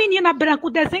tem uma menina branca, o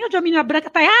desenho de uma menina branca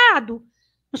está errado.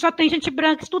 Não só tem gente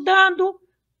branca estudando.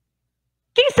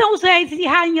 Quem são os reis e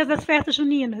rainhas das festas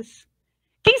juninas?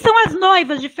 Quem são as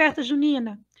noivas de festa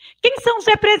junina? Quem são os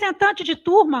representantes de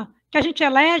turma que a gente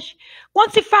elege?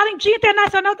 Quando se fala em Dia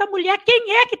Internacional da Mulher,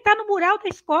 quem é que está no mural da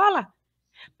escola?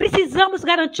 Precisamos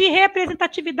garantir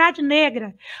representatividade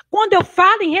negra. Quando eu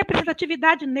falo em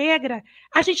representatividade negra,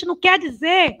 a gente não quer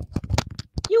dizer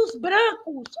que os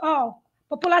brancos,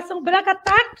 população branca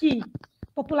está aqui,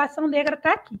 população negra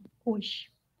está aqui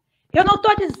hoje. Eu não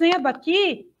estou dizendo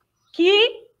aqui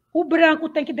que o branco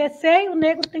tem que descer e o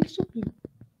negro tem que subir.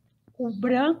 O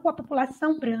branco, a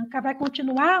população branca, vai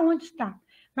continuar onde está,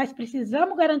 mas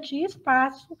precisamos garantir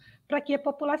espaço para que a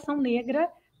população negra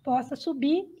possa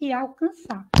subir e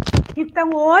alcançar.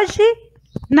 Então, hoje,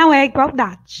 não é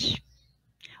igualdade.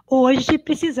 Hoje,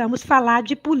 precisamos falar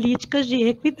de políticas de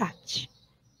equidade.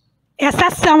 Essa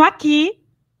ação aqui,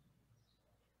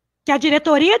 que a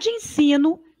diretoria de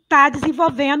ensino está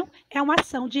desenvolvendo, é uma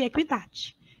ação de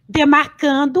equidade,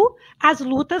 demarcando as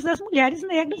lutas das mulheres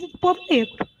negras e do povo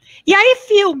negro. E aí,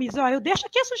 filmes, eu deixo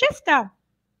aqui a sugestão.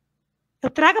 Eu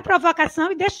trago a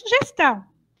provocação e deixo sugestão.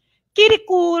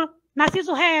 Quiricu,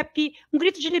 Narciso Rap, Um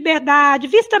Grito de Liberdade,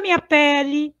 Vista Minha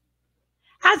Pele.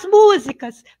 As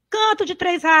músicas, Canto de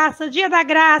Três Raças, Dia da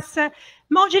Graça,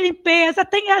 Mão de Limpeza,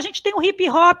 a gente tem um hip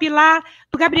hop lá,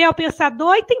 do Gabriel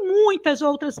Pensador, e tem muitas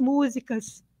outras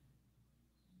músicas.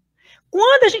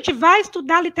 Quando a gente vai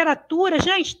estudar literatura,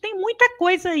 gente, tem muita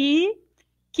coisa aí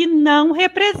que não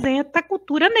representa a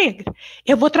cultura negra.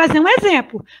 Eu vou trazer um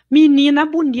exemplo. Menina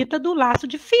Bonita do Laço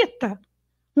de Fita.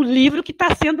 Um livro que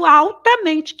está sendo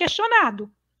altamente questionado.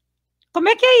 Como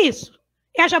é que é isso?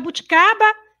 É a jabuticaba?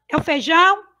 É o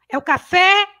feijão? É o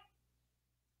café?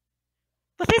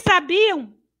 Vocês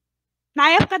sabiam? Na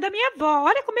época da minha avó,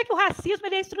 olha como é que o racismo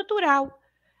ele é estrutural.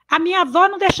 A minha avó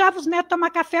não deixava os netos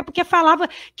tomar café porque falava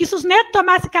que se os netos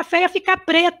tomassem café ia ficar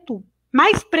preto,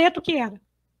 mais preto que era.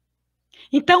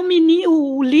 Então,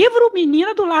 o livro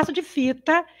Menina do Laço de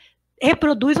Fita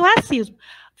reproduz o racismo.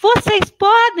 Vocês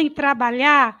podem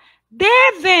trabalhar,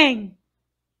 devem,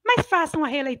 mas façam a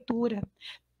releitura.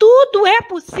 Tudo é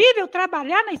possível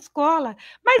trabalhar na escola,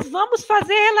 mas vamos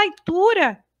fazer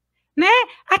releitura. Né?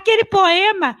 Aquele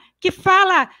poema que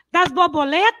fala das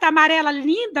borboletas, amarela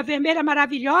linda, vermelha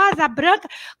maravilhosa, branca,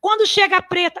 quando chega a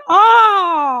preta,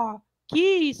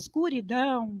 que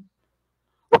escuridão!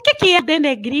 O que é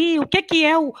denegrir? O que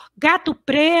é o gato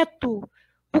preto?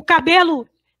 O cabelo,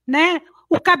 né?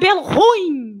 O cabelo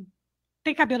ruim.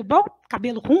 Tem cabelo bom?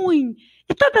 Cabelo ruim.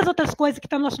 E tantas outras coisas que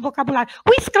estão no nosso vocabulário.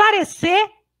 O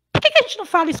esclarecer. Por que a gente não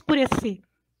fala escurecer?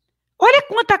 Olha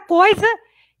quanta coisa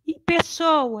e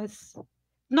pessoas.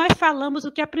 Nós falamos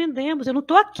o que aprendemos. Eu não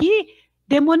estou aqui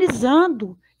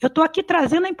demonizando. Eu estou aqui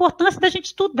trazendo a importância da gente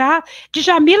estudar.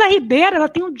 Djamila Ribeiro, ela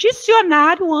tem um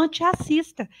dicionário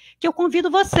antirracista, que eu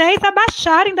convido vocês a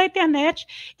baixarem da internet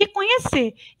e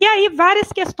conhecer. E aí,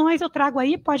 várias questões eu trago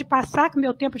aí, pode passar, que o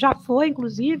meu tempo já foi,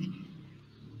 inclusive.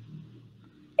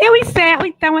 Eu encerro,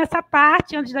 então, essa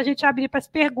parte, antes da gente abrir para as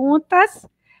perguntas,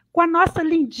 com a nossa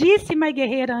lindíssima e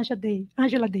guerreira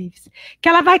Angela Davis, que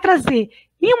ela vai trazer,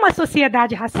 em uma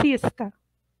sociedade racista,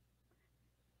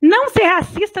 não ser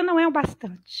racista não é o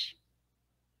bastante.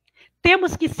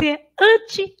 Temos que ser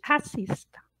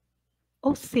antirracista.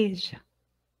 Ou seja,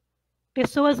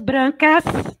 pessoas brancas,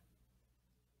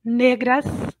 negras,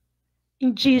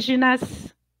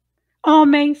 indígenas,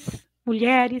 homens,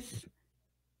 mulheres,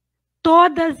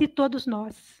 todas e todos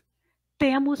nós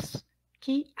temos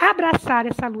que abraçar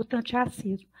essa luta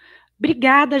antirracismo.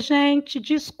 Obrigada, gente.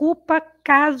 Desculpa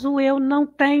caso eu não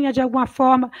tenha, de alguma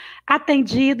forma,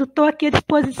 atendido. Estou aqui à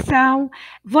disposição.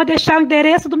 Vou deixar o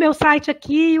endereço do meu site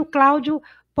aqui e o Cláudio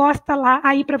posta lá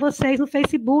aí para vocês no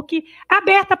Facebook,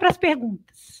 aberta para as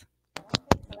perguntas.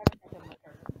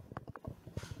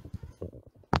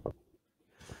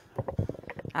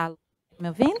 Alô, me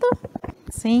ouvindo?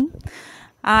 Sim.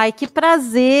 Ai, que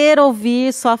prazer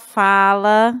ouvir sua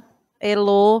fala.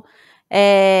 Helô,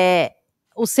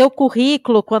 o seu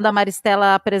currículo, quando a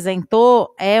Maristela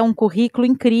apresentou, é um currículo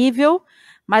incrível,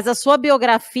 mas a sua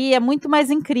biografia é muito mais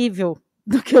incrível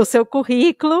do que o seu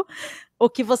currículo, o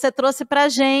que você trouxe para a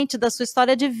gente, da sua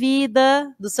história de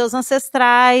vida, dos seus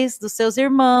ancestrais, dos seus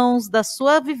irmãos, da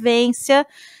sua vivência,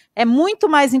 é muito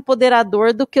mais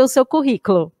empoderador do que o seu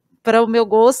currículo. Para o meu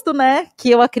gosto, né,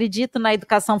 que eu acredito na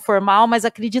educação formal, mas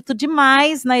acredito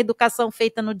demais na educação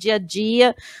feita no dia a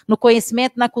dia, no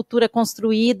conhecimento, na cultura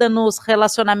construída, nos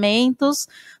relacionamentos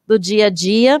do dia a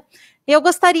dia. Eu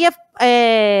gostaria,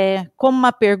 como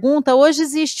uma pergunta, hoje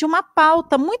existe uma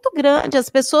pauta muito grande,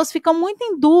 as pessoas ficam muito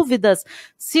em dúvidas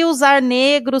se usar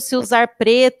negro, se usar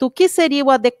preto, o que seria o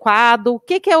adequado, o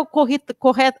que é o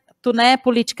correto, né,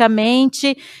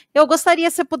 politicamente. Eu gostaria,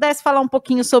 se você pudesse falar um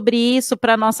pouquinho sobre isso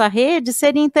para a nossa rede,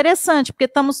 seria interessante, porque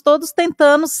estamos todos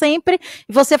tentando sempre,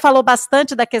 e você falou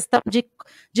bastante da questão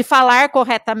de falar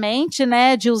corretamente,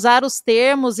 né, de usar os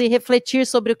termos e refletir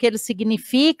sobre o que eles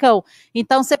significam.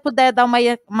 Então, se você puder dar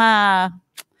uma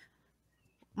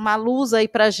luz aí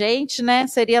para a gente, né,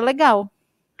 seria legal.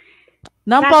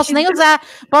 Não posso nem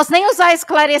usar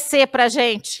esclarecer para a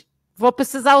gente. Vou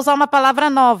precisar usar uma palavra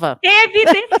nova.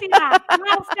 Evidenciar.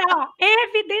 Gláucia, ó,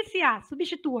 evidenciar.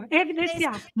 Substitua.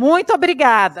 Evidenciar. Muito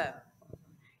obrigada.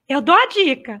 Eu dou a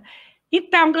dica.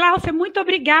 Então, Gláucia, muito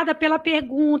obrigada pela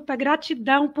pergunta.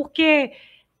 Gratidão, porque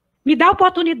me dá a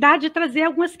oportunidade de trazer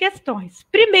algumas questões.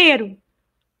 Primeiro,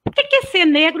 o que é ser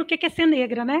negro? O que é ser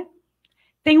negra, né?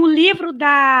 Tem um livro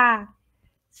da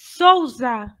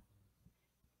Souza...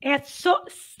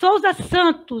 Souza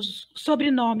Santos, o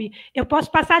sobrenome. Eu posso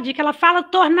passar a dica. Ela fala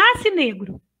tornar-se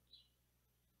negro.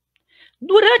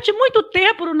 Durante muito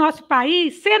tempo no nosso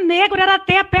país, ser negro era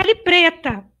ter a pele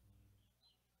preta.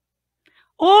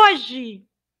 Hoje,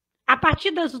 a partir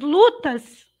das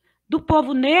lutas do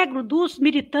povo negro, dos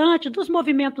militantes, dos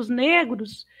movimentos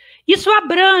negros, isso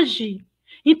abrange.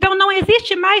 Então, não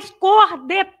existe mais cor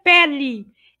de pele,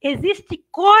 existem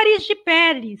cores de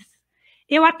peles.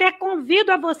 Eu até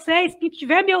convido a vocês, quem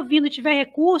estiver me ouvindo e tiver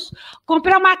recurso,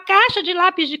 comprar uma caixa de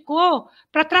lápis de cor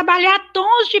para trabalhar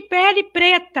tons de pele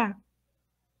preta.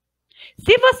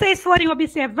 Se vocês forem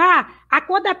observar, a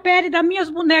cor da pele das minhas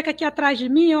bonecas aqui atrás de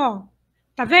mim, ó,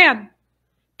 tá vendo?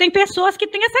 Tem pessoas que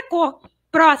têm essa cor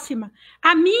próxima.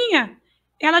 A minha,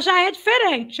 ela já é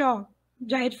diferente, ó,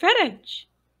 já é diferente.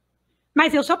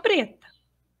 Mas eu sou preta.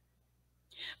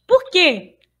 Por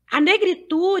quê? A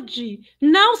negritude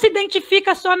não se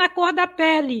identifica só na cor da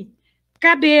pele.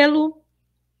 Cabelo,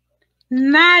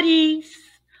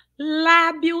 nariz,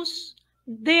 lábios,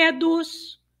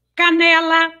 dedos,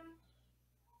 canela.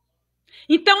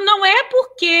 Então, não é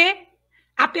porque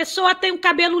a pessoa tem um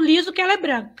cabelo liso que ela é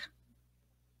branca.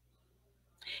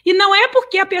 E não é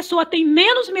porque a pessoa tem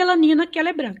menos melanina que ela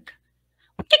é branca.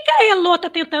 O que a Helô está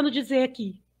tentando dizer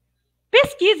aqui?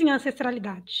 Pesquisem a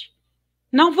ancestralidade.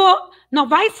 Não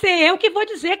vai ser eu que vou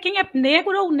dizer quem é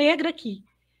negro ou negra aqui.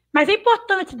 Mas é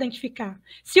importante identificar.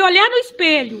 Se olhar no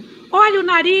espelho, olha o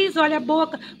nariz, olha a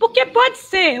boca, porque pode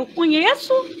ser, eu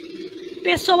conheço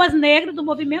pessoas negras do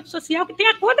movimento social que têm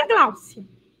a cor da Gláucia.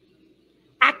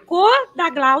 A cor da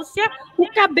Gláucia, o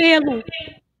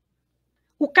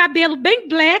cabelo bem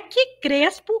black,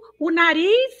 crespo, o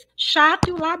nariz chato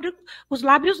e os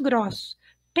lábios grossos.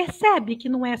 Percebe que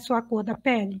não é só a cor da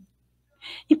pele?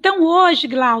 Então, hoje,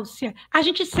 Gláucia, a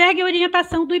gente segue a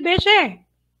orientação do IBGE.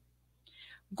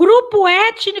 Grupo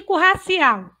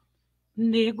étnico-racial.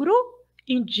 Negro,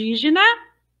 indígena,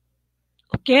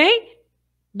 ok?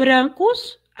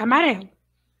 Brancos, amarelo.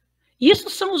 Isso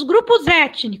são os grupos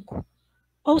étnicos,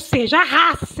 ou seja, a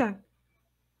raça.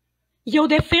 E eu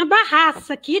defendo a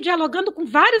raça aqui, dialogando com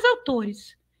vários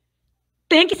autores.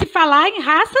 Tem que se falar em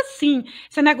raça, sim.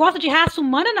 Esse negócio de raça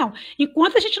humana, não.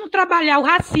 Enquanto a gente não trabalhar o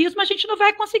racismo, a gente não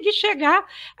vai conseguir chegar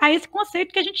a esse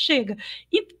conceito que a gente chega,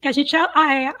 que a gente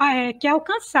quer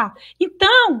alcançar.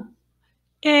 Então,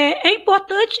 é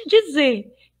importante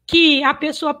dizer que a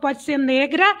pessoa pode ser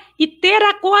negra e ter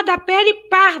a cor da pele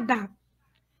parda.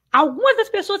 Algumas das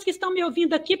pessoas que estão me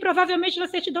ouvindo aqui, provavelmente na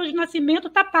certidão de nascimento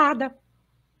está parda.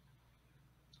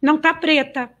 Não está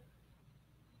preta.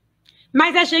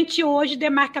 Mas a gente hoje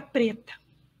demarca preta.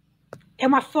 É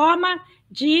uma forma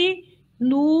de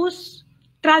nos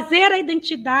trazer a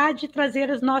identidade, trazer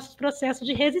os nossos processos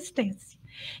de resistência.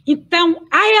 Então,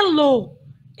 a Helô,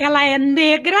 ela é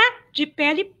negra de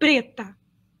pele preta.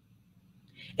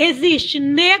 Existe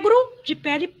negro de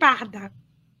pele parda.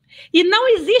 E não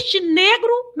existe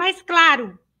negro mais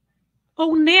claro,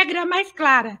 ou negra mais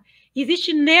clara.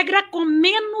 Existe negra com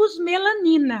menos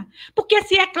melanina. Porque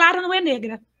se é clara, não é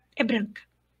negra. É branca.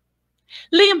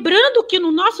 Lembrando que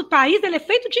no nosso país ele é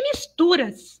feito de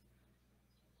misturas.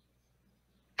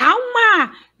 Há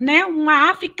uma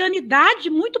africanidade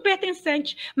muito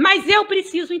pertencente, mas eu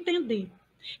preciso entender.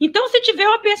 Então, se tiver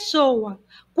uma pessoa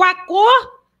com a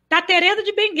cor da Teresa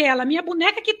de Benguela, minha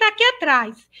boneca que está aqui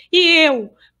atrás, e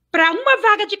eu, para uma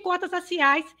vaga de cotas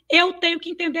raciais, eu tenho que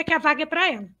entender que a vaga é para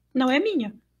ela, não é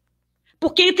minha.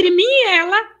 Porque entre mim e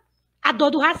ela, a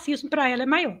dor do racismo para ela é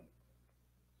maior.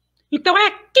 Então,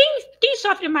 quem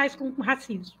sofre mais com o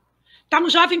racismo? Está um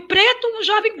jovem preto ou um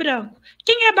jovem branco?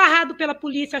 Quem é barrado pela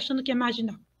polícia achando que é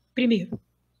marginal? Primeiro.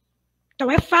 Então,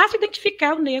 é fácil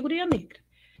identificar o negro e a negra.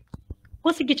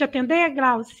 Consegui te atender,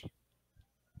 Gláucia?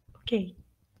 Ok.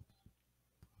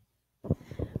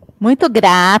 Muito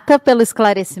grata pelo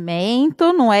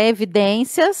esclarecimento, não é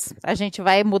evidências, a gente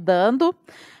vai mudando.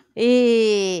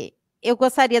 E eu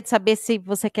gostaria de saber se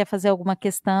você quer fazer alguma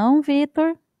questão,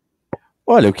 Vitor.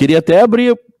 Olha, eu queria até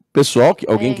abrir o pessoal, que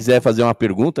alguém quiser fazer uma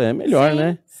pergunta, é melhor, sim,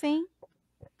 né? Sim.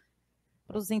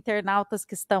 Para os internautas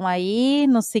que estão aí,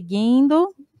 nos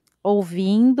seguindo,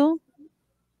 ouvindo.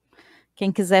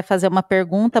 Quem quiser fazer uma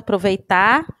pergunta,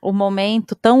 aproveitar o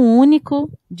momento tão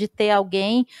único de ter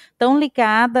alguém tão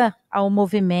ligada ao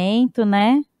movimento,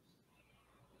 né?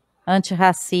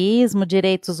 Antirracismo,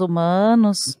 direitos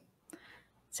humanos.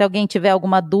 Se alguém tiver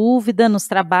alguma dúvida nos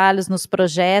trabalhos, nos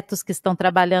projetos que estão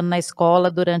trabalhando na escola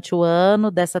durante o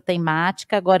ano dessa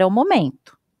temática, agora é o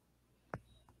momento.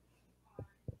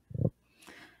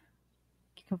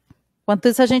 Enquanto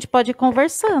isso, a gente pode ir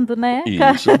conversando, né?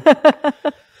 Isso.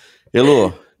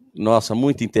 Elô, nossa,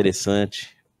 muito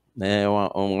interessante, né?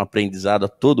 Um aprendizado a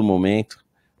todo momento.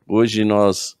 Hoje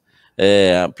nós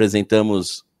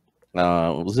apresentamos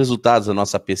os resultados da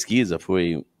nossa pesquisa,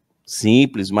 foi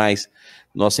simples, mas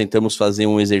nós tentamos fazer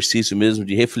um exercício mesmo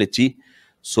de refletir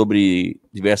sobre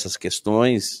diversas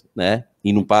questões, né?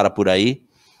 E não para por aí.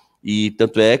 E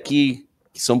tanto é que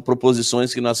são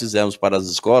proposições que nós fizemos para as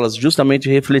escolas, justamente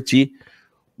refletir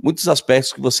muitos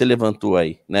aspectos que você levantou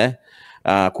aí, né?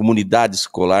 A comunidade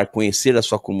escolar, conhecer a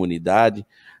sua comunidade,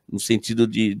 no sentido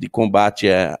de combate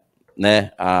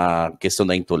a questão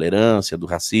da intolerância, do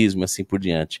racismo, assim por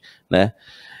diante, né?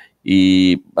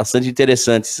 E bastante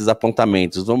interessante esses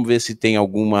apontamentos. Vamos ver se tem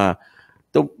alguma...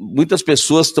 Então, muitas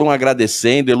pessoas estão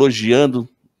agradecendo, elogiando,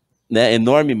 né,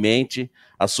 enormemente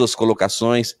as suas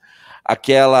colocações.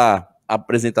 Aquela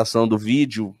apresentação do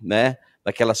vídeo, né,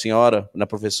 daquela senhora, da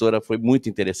professora, foi muito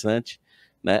interessante,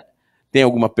 né? Tem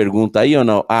alguma pergunta aí ou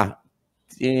não? Olha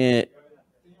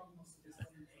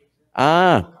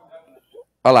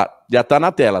lá, já está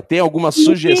na tela. Tem alguma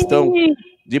sugestão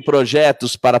de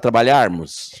projetos para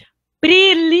trabalharmos?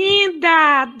 Pri,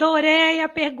 linda! Adorei a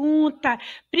pergunta.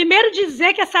 Primeiro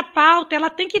dizer que essa pauta ela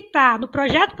tem que estar no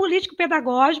projeto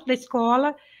político-pedagógico da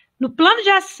escola, no plano de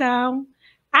ação,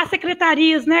 as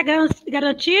secretarias, né,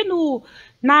 garantir no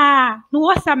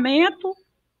orçamento,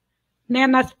 né,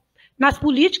 nas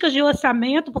políticas de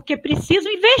orçamento, porque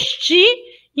precisam investir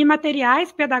em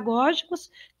materiais pedagógicos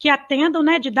que atendam,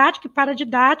 né, didático e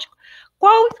paradidático.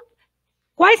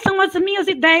 Quais são as minhas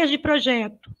ideias de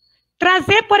projeto?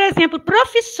 Trazer, por exemplo,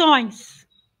 profissões.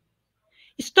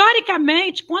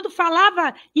 Historicamente, quando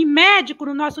falava em médico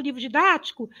no nosso livro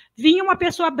didático, vinha uma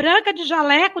pessoa branca de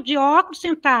jaleco, de óculos,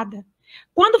 sentada.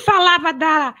 Quando falava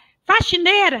da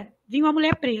faxineira, vinha uma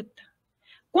mulher preta.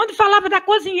 Quando falava da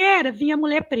cozinheira, vinha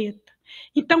mulher preta.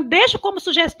 Então, deixo como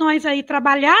sugestões aí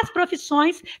trabalhar as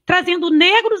profissões, trazendo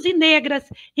negros e negras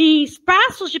em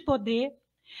espaços de poder.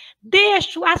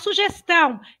 Deixo a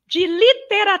sugestão de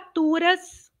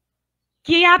literaturas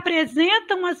que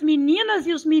apresentam as meninas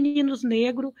e os meninos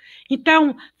negros.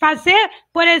 Então, fazer,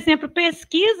 por exemplo,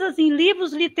 pesquisas em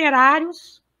livros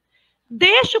literários.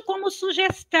 Deixo como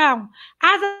sugestão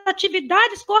as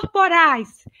atividades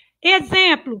corporais.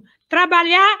 Exemplo,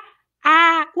 trabalhar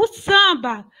o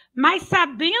samba, mas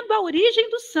sabendo a origem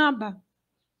do samba.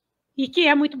 E que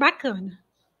é muito bacana.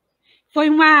 Foi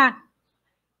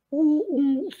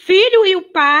um filho e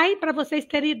o pai, para vocês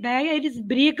terem ideia, eles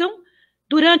brigam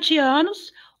durante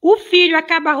anos, o filho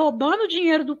acaba roubando o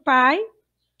dinheiro do pai,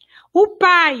 o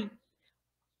pai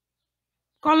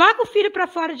coloca o filho para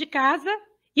fora de casa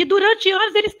e durante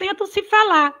anos eles tentam se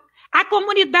falar. A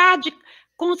comunidade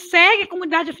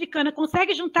africana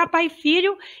consegue juntar pai e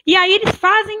filho e aí eles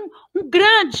fazem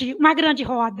uma grande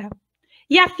roda.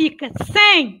 E aí fica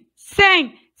 100,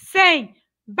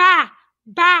 ba,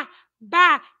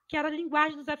 que era a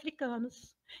linguagem dos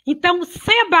africanos. Então, o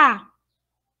seba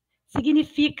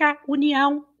significa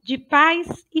união de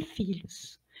pais e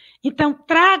filhos. Então,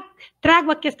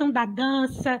 trago a questão da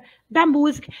dança, da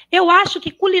música. Eu acho que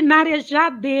culinária já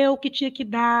deu o que tinha que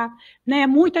dar, né?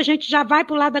 Muita gente já vai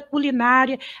para o lado da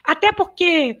culinária, até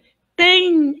porque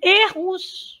tem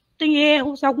erros,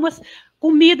 algumas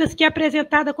comidas que é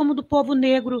apresentada como do povo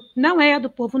negro, não é do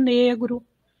povo negro.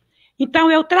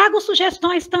 Então, eu trago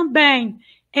sugestões também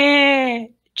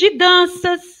de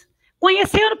danças,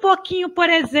 conhecendo um pouquinho, por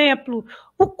exemplo,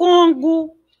 o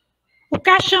Congo, o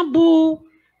Caxambu,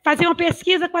 fazer uma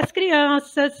pesquisa com as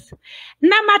crianças.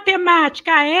 Na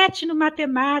matemática, a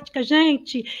etnomatemática,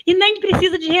 gente, e nem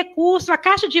precisa de recurso, a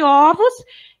caixa de ovos,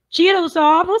 tira os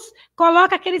ovos,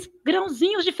 coloca aqueles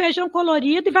grãozinhos de feijão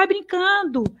colorido e vai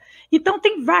brincando. Então,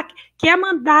 que é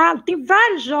mandala, tem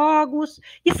vários jogos.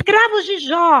 Escravos de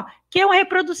Jó, que é uma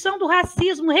reprodução do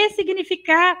racismo,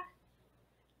 ressignificar,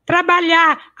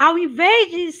 trabalhar, ao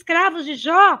invés de escravos de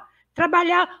Jó,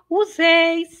 trabalhar os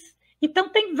reis. Então,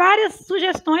 tem várias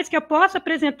sugestões que eu posso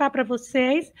apresentar para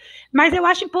vocês, mas eu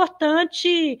acho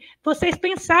importante vocês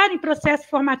pensarem em processo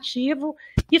formativo.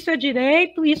 Isso é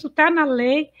direito, isso está na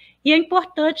lei, e é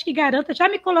importante que garanta, já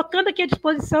me colocando aqui à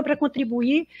disposição para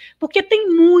contribuir, porque tem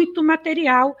muito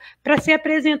material para ser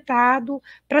apresentado,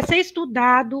 para ser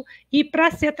estudado e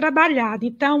para ser trabalhado.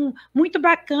 Então, muito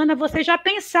bacana vocês já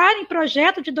pensarem em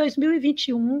projeto de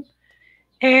 2021.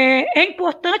 É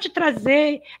importante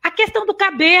trazer a questão do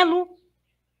cabelo.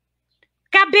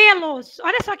 Cabelos,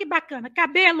 olha só que bacana,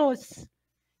 cabelos.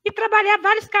 E trabalhar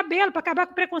vários cabelos para acabar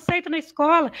com o preconceito na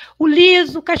escola. O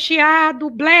liso, o cacheado, o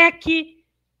black.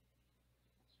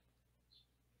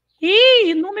 E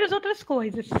inúmeras outras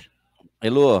coisas.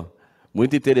 Helô,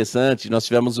 muito interessante. Nós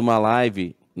tivemos uma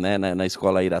live, né, na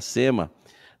escola Iracema,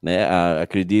 né?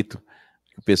 Acredito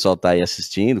que o pessoal está aí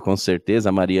assistindo, com certeza.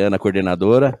 A Mariana, a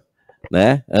coordenadora,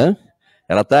 né?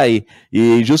 Ela está aí.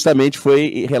 E justamente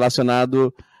foi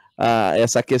relacionado a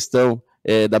essa questão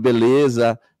da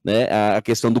beleza, né? A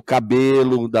questão do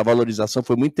cabelo, da valorização.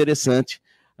 Foi muito interessante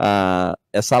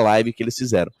essa live que eles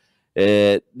fizeram.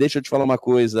 Deixa eu te falar uma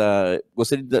coisa,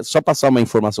 gostaria de só passar uma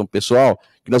informação pessoal,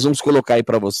 que nós vamos colocar aí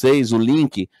para vocês o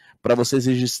link para vocês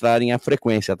registrarem a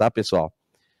frequência, tá, pessoal?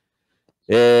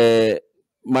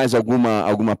 Mais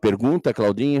alguma pergunta,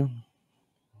 Claudinho?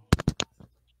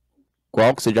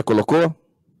 Qual que você já colocou?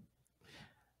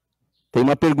 Tem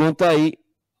uma pergunta aí,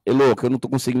 Elô, que eu não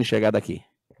estou conseguindo enxergar daqui.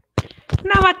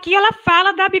 Não, aqui ela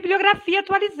fala da bibliografia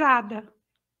atualizada.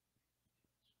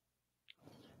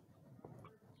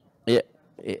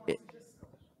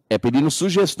 Pedindo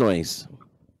sugestões.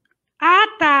 Ah,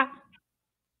 tá.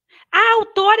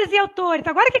 Autores e autores.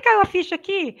 Agora que caiu a ficha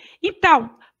aqui.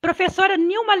 Então, professora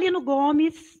Nilma Lino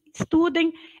Gomes,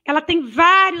 estudem. Ela tem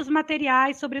vários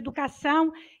materiais sobre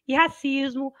educação e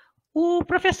racismo. O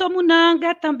professor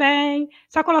Munanga também.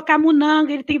 Só colocar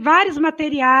Munanga, ele tem vários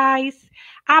materiais.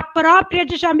 A própria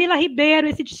Djamila Ribeiro,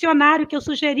 esse dicionário que eu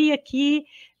sugeri aqui,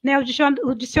 né,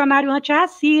 o dicionário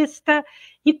antirracista.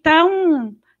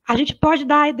 Então, a gente pode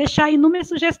deixar inúmeras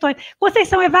sugestões.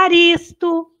 Conceição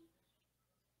Evaristo,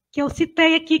 que eu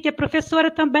citei aqui, que é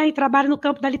professora também, trabalha no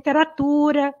campo da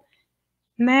literatura,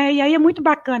 né? E aí é muito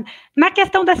bacana. Na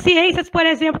questão das ciências, por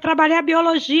exemplo, trabalhar a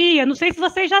biologia, não sei se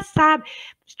vocês já sabem,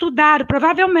 estudaram,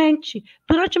 provavelmente,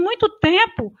 durante muito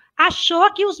tempo,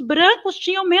 achou que os brancos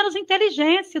tinham menos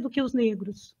inteligência do que os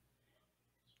negros.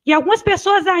 E algumas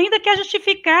pessoas ainda querem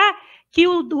justificar que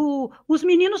os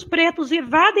meninos pretos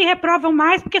evadem e reprovam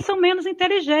mais porque são menos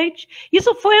inteligentes.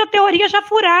 Isso foi uma teoria já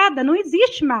furada, não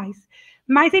existe mais.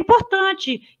 Mas é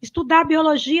importante estudar a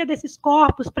biologia desses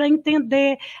corpos para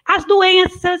entender as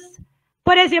doenças.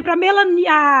 Por exemplo,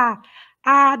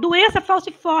 a doença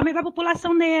falciforme da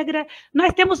população negra,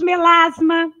 nós temos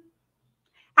melasma,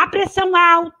 a pressão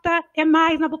alta é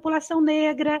mais na população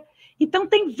negra. Então,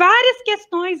 tem várias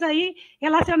questões aí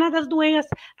relacionadas às doenças.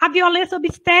 A violência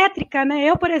obstétrica, né?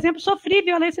 Eu, por exemplo, sofri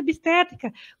violência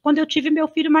obstétrica quando eu tive meu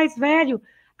filho mais velho,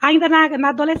 ainda na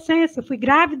adolescência. Eu fui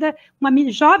grávida, uma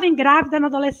jovem grávida na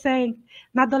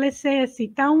adolescência.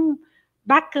 Então,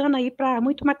 bacana aí,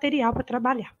 muito material para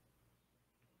trabalhar.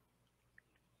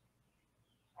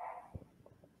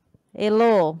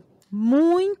 Elô,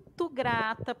 muito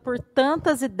grata por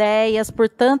tantas ideias, por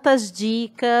tantas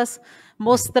dicas,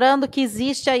 mostrando que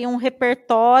existe aí um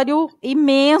repertório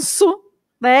imenso,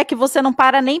 né, que você não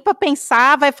para nem para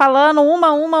pensar, vai falando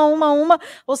uma,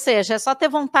 ou seja, é só ter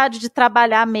vontade de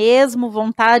trabalhar mesmo,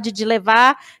 vontade de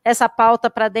levar essa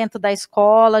pauta para dentro da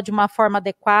escola de uma forma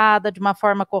adequada, de uma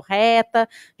forma correta,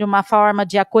 de uma forma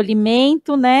de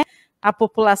acolhimento, né, a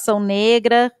população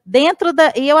negra,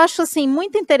 e eu acho assim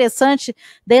muito interessante,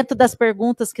 dentro das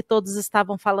perguntas que todos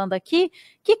estavam falando aqui,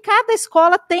 que cada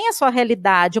escola tem a sua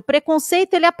realidade, o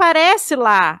preconceito ele aparece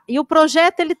lá, e o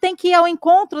projeto ele tem que ir ao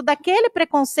encontro daquele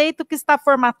preconceito que está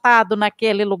formatado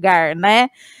naquele lugar, né?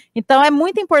 Então é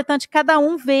muito importante que cada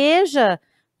um veja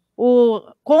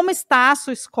como está a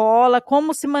sua escola,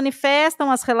 como se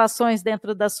manifestam as relações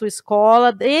dentro da sua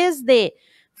escola, desde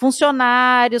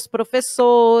funcionários,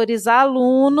 professores,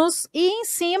 alunos, e em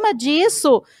cima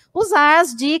disso, usar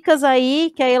as dicas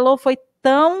aí que a Helô foi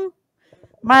tão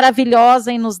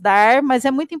maravilhosa em nos dar, mas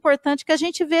é muito importante que a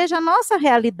gente veja a nossa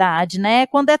realidade, né?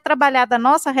 Quando é trabalhada a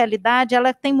nossa realidade,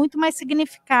 ela tem muito mais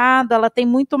significado, ela tem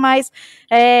muito mais...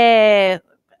 é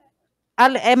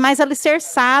mais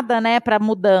alicerçada, né, para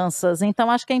mudanças.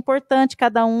 Então, acho que é importante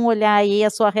cada um olhar aí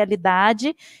a sua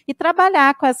realidade e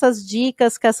trabalhar com essas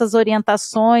dicas, com essas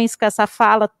orientações, com essa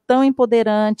fala tão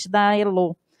empoderante da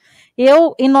Helô.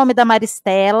 Eu, em nome da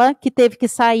Maristela, que teve que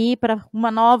sair para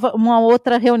uma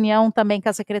outra reunião também com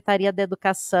a Secretaria da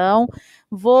Educação,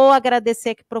 vou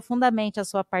agradecer aqui profundamente a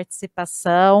sua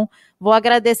participação, vou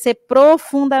agradecer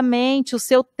profundamente o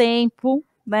seu tempo,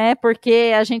 né,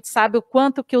 porque a gente sabe o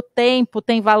quanto que o tempo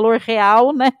tem valor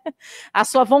real, né, a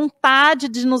sua vontade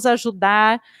de nos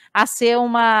ajudar a ser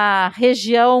uma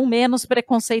região menos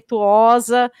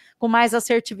preconceituosa, com mais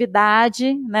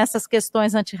assertividade nessas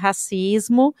questões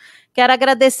antirracismo. Quero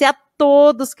agradecer a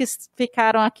todos que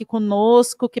ficaram aqui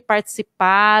conosco, que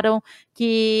participaram,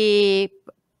 que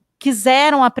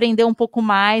quiseram aprender um pouco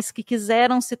mais, que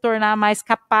quiseram se tornar mais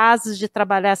capazes de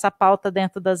trabalhar essa pauta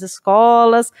dentro das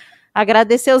escolas.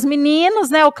 Agradecer os meninos,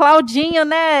 né, o Claudinho,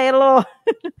 né, Helô,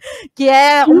 que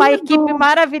é uma equipe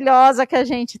maravilhosa que a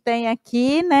gente tem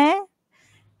aqui, né,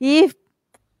 e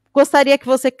gostaria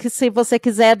que se você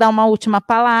quiser dar uma última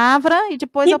palavra, e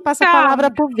depois eu passo a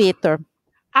palavra para o Vitor.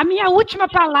 A minha última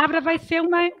palavra vai ser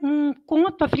um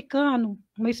conto africano,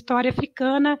 uma história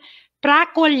africana, para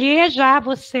acolher já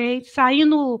vocês,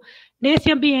 saindo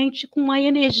nesse ambiente com uma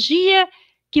energia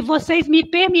que vocês me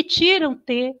permitiram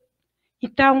ter.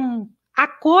 Então,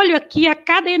 acolho aqui a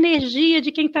cada energia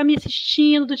de quem está me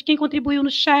assistindo, de quem contribuiu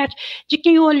no chat, de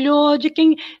quem olhou, de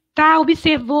quem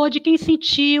observou, de quem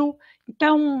sentiu.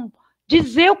 Então,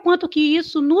 dizer o quanto que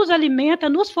isso nos alimenta,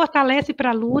 nos fortalece para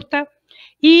a luta.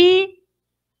 E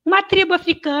uma tribo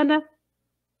africana,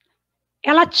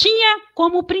 ela tinha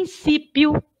como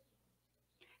princípio,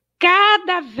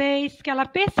 cada vez que ela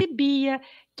percebia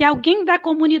que alguém da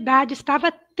comunidade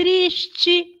estava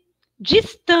triste,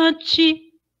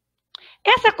 distante,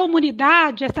 essa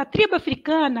comunidade, essa tribo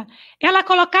africana, ela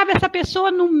colocava essa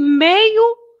pessoa no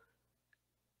meio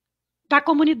da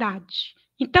comunidade.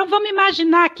 Então, vamos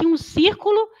imaginar aqui um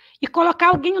círculo e colocar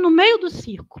alguém no meio do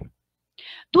círculo.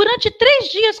 Durante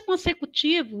 3 dias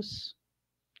consecutivos,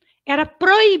 era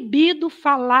proibido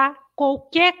falar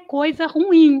qualquer coisa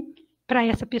ruim para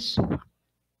essa pessoa.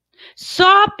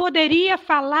 Só poderia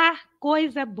falar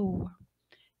coisa boa.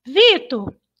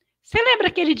 Vitor, você lembra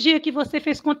aquele dia que você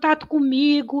fez contato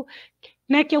comigo,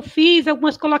 né, que eu fiz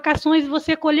algumas colocações e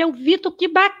você colheu? Vitor, que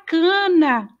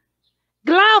bacana!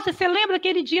 Gláucia, você lembra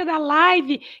aquele dia da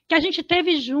live que a gente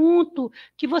teve junto,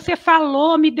 que você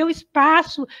falou, me deu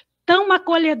espaço, tão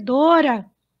acolhedora?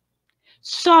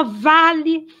 Só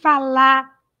vale falar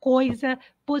coisa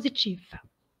positiva.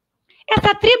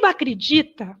 Essa tribo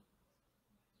acredita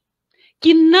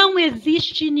que não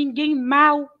existe ninguém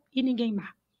mau e ninguém má.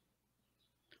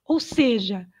 Ou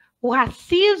seja, o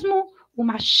racismo, o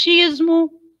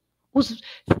machismo,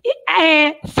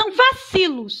 são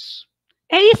vacilos.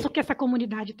 É isso que essa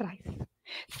comunidade traz.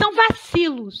 São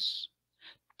vacilos.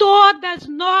 Todas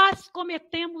nós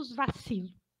cometemos vacilo.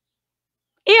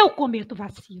 Eu cometo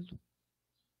vacilo.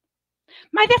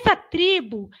 Mas essa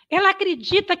tribo, ela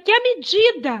acredita que à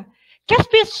medida que as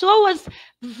pessoas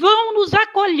vão nos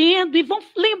acolhendo e vão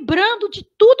lembrando de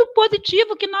tudo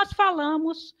positivo que nós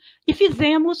falamos e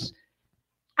fizemos,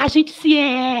 a gente se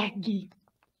ergue.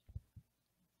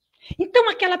 Então,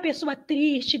 aquela pessoa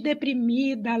triste,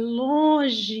 deprimida,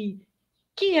 longe,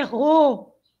 que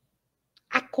errou,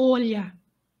 acolha.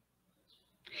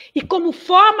 E como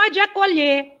forma de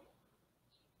acolher,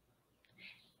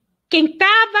 quem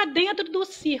estava dentro do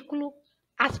círculo,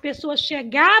 as pessoas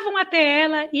chegavam até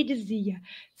ela e diziam: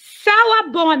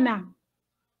 Salabona.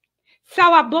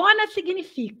 Salabona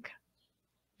significa: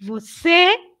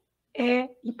 você é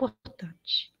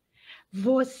importante.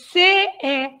 Você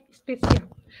é especial.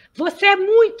 Você é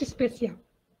muito especial.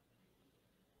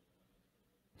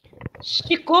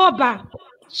 Chicoba.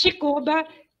 Chicoba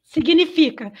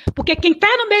significa, porque quem está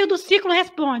no meio do círculo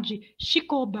responde: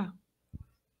 Chicoba.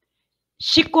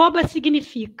 Chicoba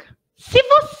significa, se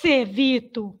você,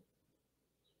 Vitor,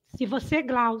 se você,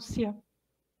 Gláucia,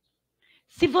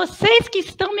 se vocês que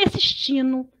estão me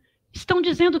assistindo estão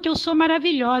dizendo que eu sou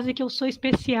maravilhosa e que eu sou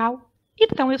especial,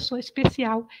 então eu sou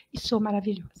especial e sou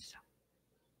maravilhosa.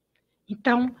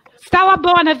 Então,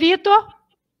 salabona, Vitor?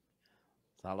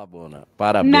 Salabona,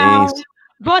 parabéns. Não,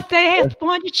 você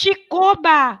responde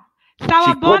Chicoba.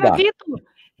 Salabona, Vitor?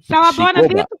 Salabona,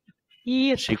 Vitor?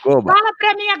 Isso. Chicoba. Fala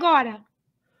para mim agora.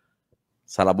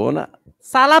 Salabona.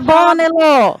 Salabona,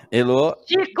 Elô. Elô.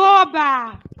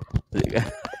 Chicoba.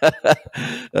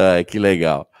 Ai, que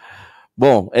legal.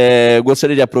 Bom, eu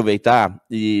gostaria de aproveitar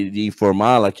e de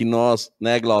informá-la que nós,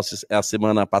 né, Gláucia, a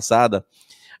semana passada,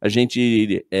 a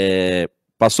gente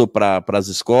passou para as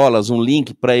escolas um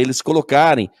link para eles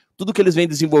colocarem tudo que eles vêm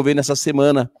desenvolvendo essa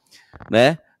semana,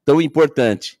 né, tão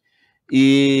importante.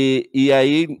 E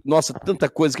aí, nossa, tanta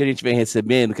coisa que a gente vem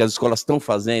recebendo, que as escolas estão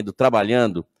fazendo,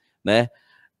 trabalhando, né,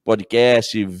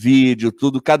 podcast, vídeo,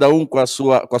 tudo, cada um com a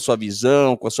sua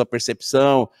visão, com a sua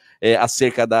percepção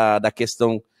acerca da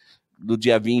questão do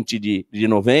dia 20 de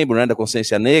novembro, né, da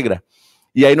consciência negra.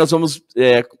 E aí nós vamos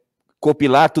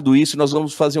compilar tudo isso, nós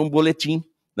vamos fazer um boletim,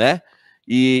 né?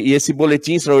 E esse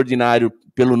boletim extraordinário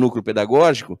pelo núcleo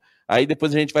pedagógico, aí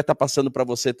depois a gente vai estar passando para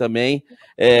você também,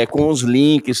 com os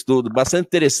links, tudo, bastante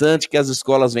interessante que as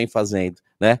escolas vêm fazendo,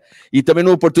 né? E também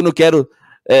no oportuno quero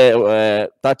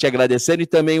tá te agradecendo, e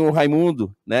também o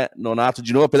Raimundo, né, Nonato,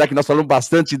 de novo, apesar que nós falamos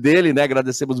bastante dele, né,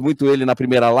 agradecemos muito ele na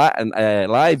primeira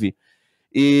live,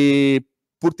 e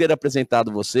por ter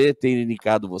apresentado você, ter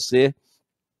indicado você,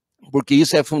 porque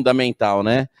isso é fundamental,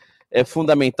 né, é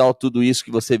fundamental tudo isso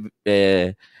que você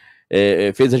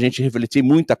fez a gente refletir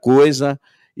muita coisa,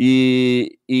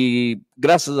 e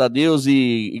graças a Deus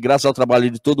e graças ao trabalho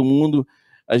de todo mundo,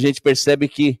 a gente percebe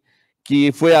que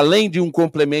foi além de um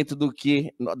complemento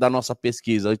da nossa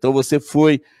pesquisa. Então você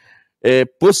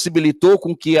possibilitou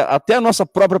com que até a nossa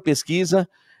própria pesquisa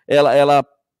ela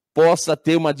possa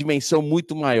ter uma dimensão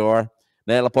muito maior,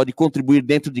 né? Ela pode contribuir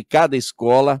dentro de cada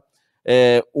escola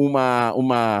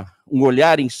um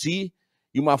olhar em si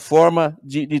e uma forma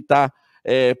de estar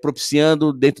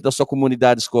propiciando dentro da sua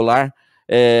comunidade escolar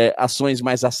ações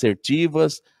mais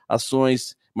assertivas,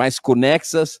 ações mais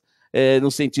conexas,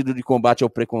 no sentido de combate ao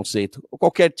preconceito, ou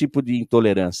qualquer tipo de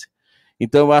intolerância.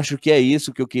 Então, eu acho que é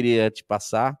isso que eu queria te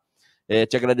passar,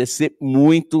 te agradecer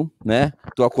muito, né,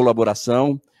 tua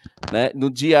colaboração, né, no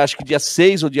dia, acho que dia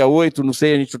 6 ou dia 8, não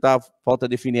sei, a gente falta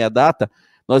definir a data,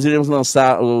 nós iremos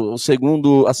lançar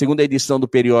a segunda edição do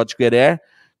periódico ERER,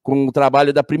 com o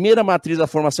trabalho da primeira matriz da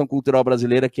formação cultural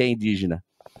brasileira, que é indígena.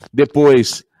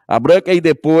 Depois a branca, e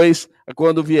depois,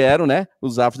 quando vieram, né,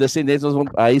 os afrodescendentes,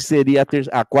 aí seria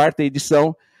a quarta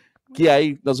edição, que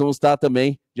aí nós vamos estar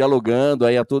também dialogando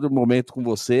aí a todo momento com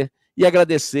você, e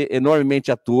agradecer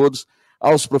enormemente a todos,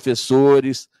 aos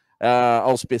professores,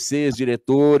 aos PCs,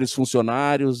 diretores,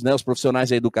 funcionários, né, os profissionais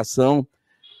da educação.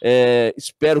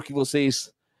 Espero que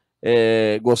vocês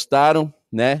gostaram,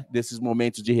 né, desses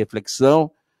momentos de reflexão.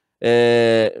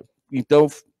 Então,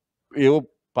 eu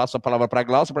passo a palavra para a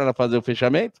Gláucia para ela fazer o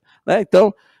fechamento, né?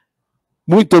 Então,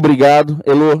 muito obrigado,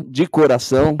 Elô, de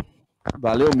coração,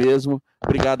 valeu mesmo,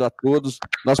 obrigado a todos.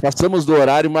 Nós passamos do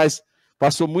horário, mas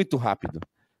passou muito rápido,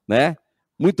 né?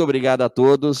 Muito obrigado a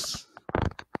todos,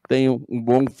 tenham um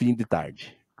bom fim de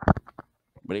tarde.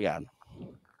 Obrigado.